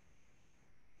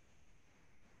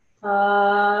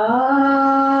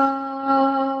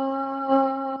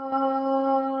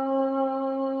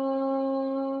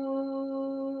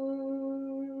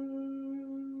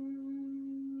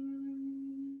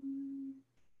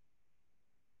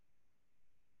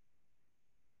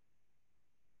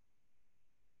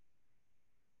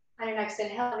 On your next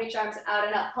inhale, reach arms out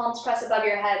and up, palms press above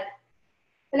your head.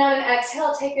 And on an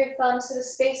exhale, take your thumbs to the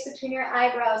space between your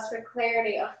eyebrows for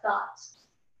clarity of thought,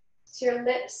 to your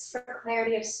lips for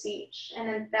clarity of speech, and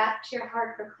then back to your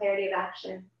heart for clarity of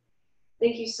action.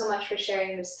 Thank you so much for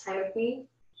sharing this time with me.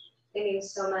 It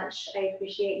means so much. I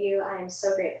appreciate you. I am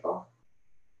so grateful.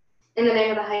 In the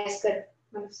name of the highest good,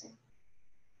 namaste.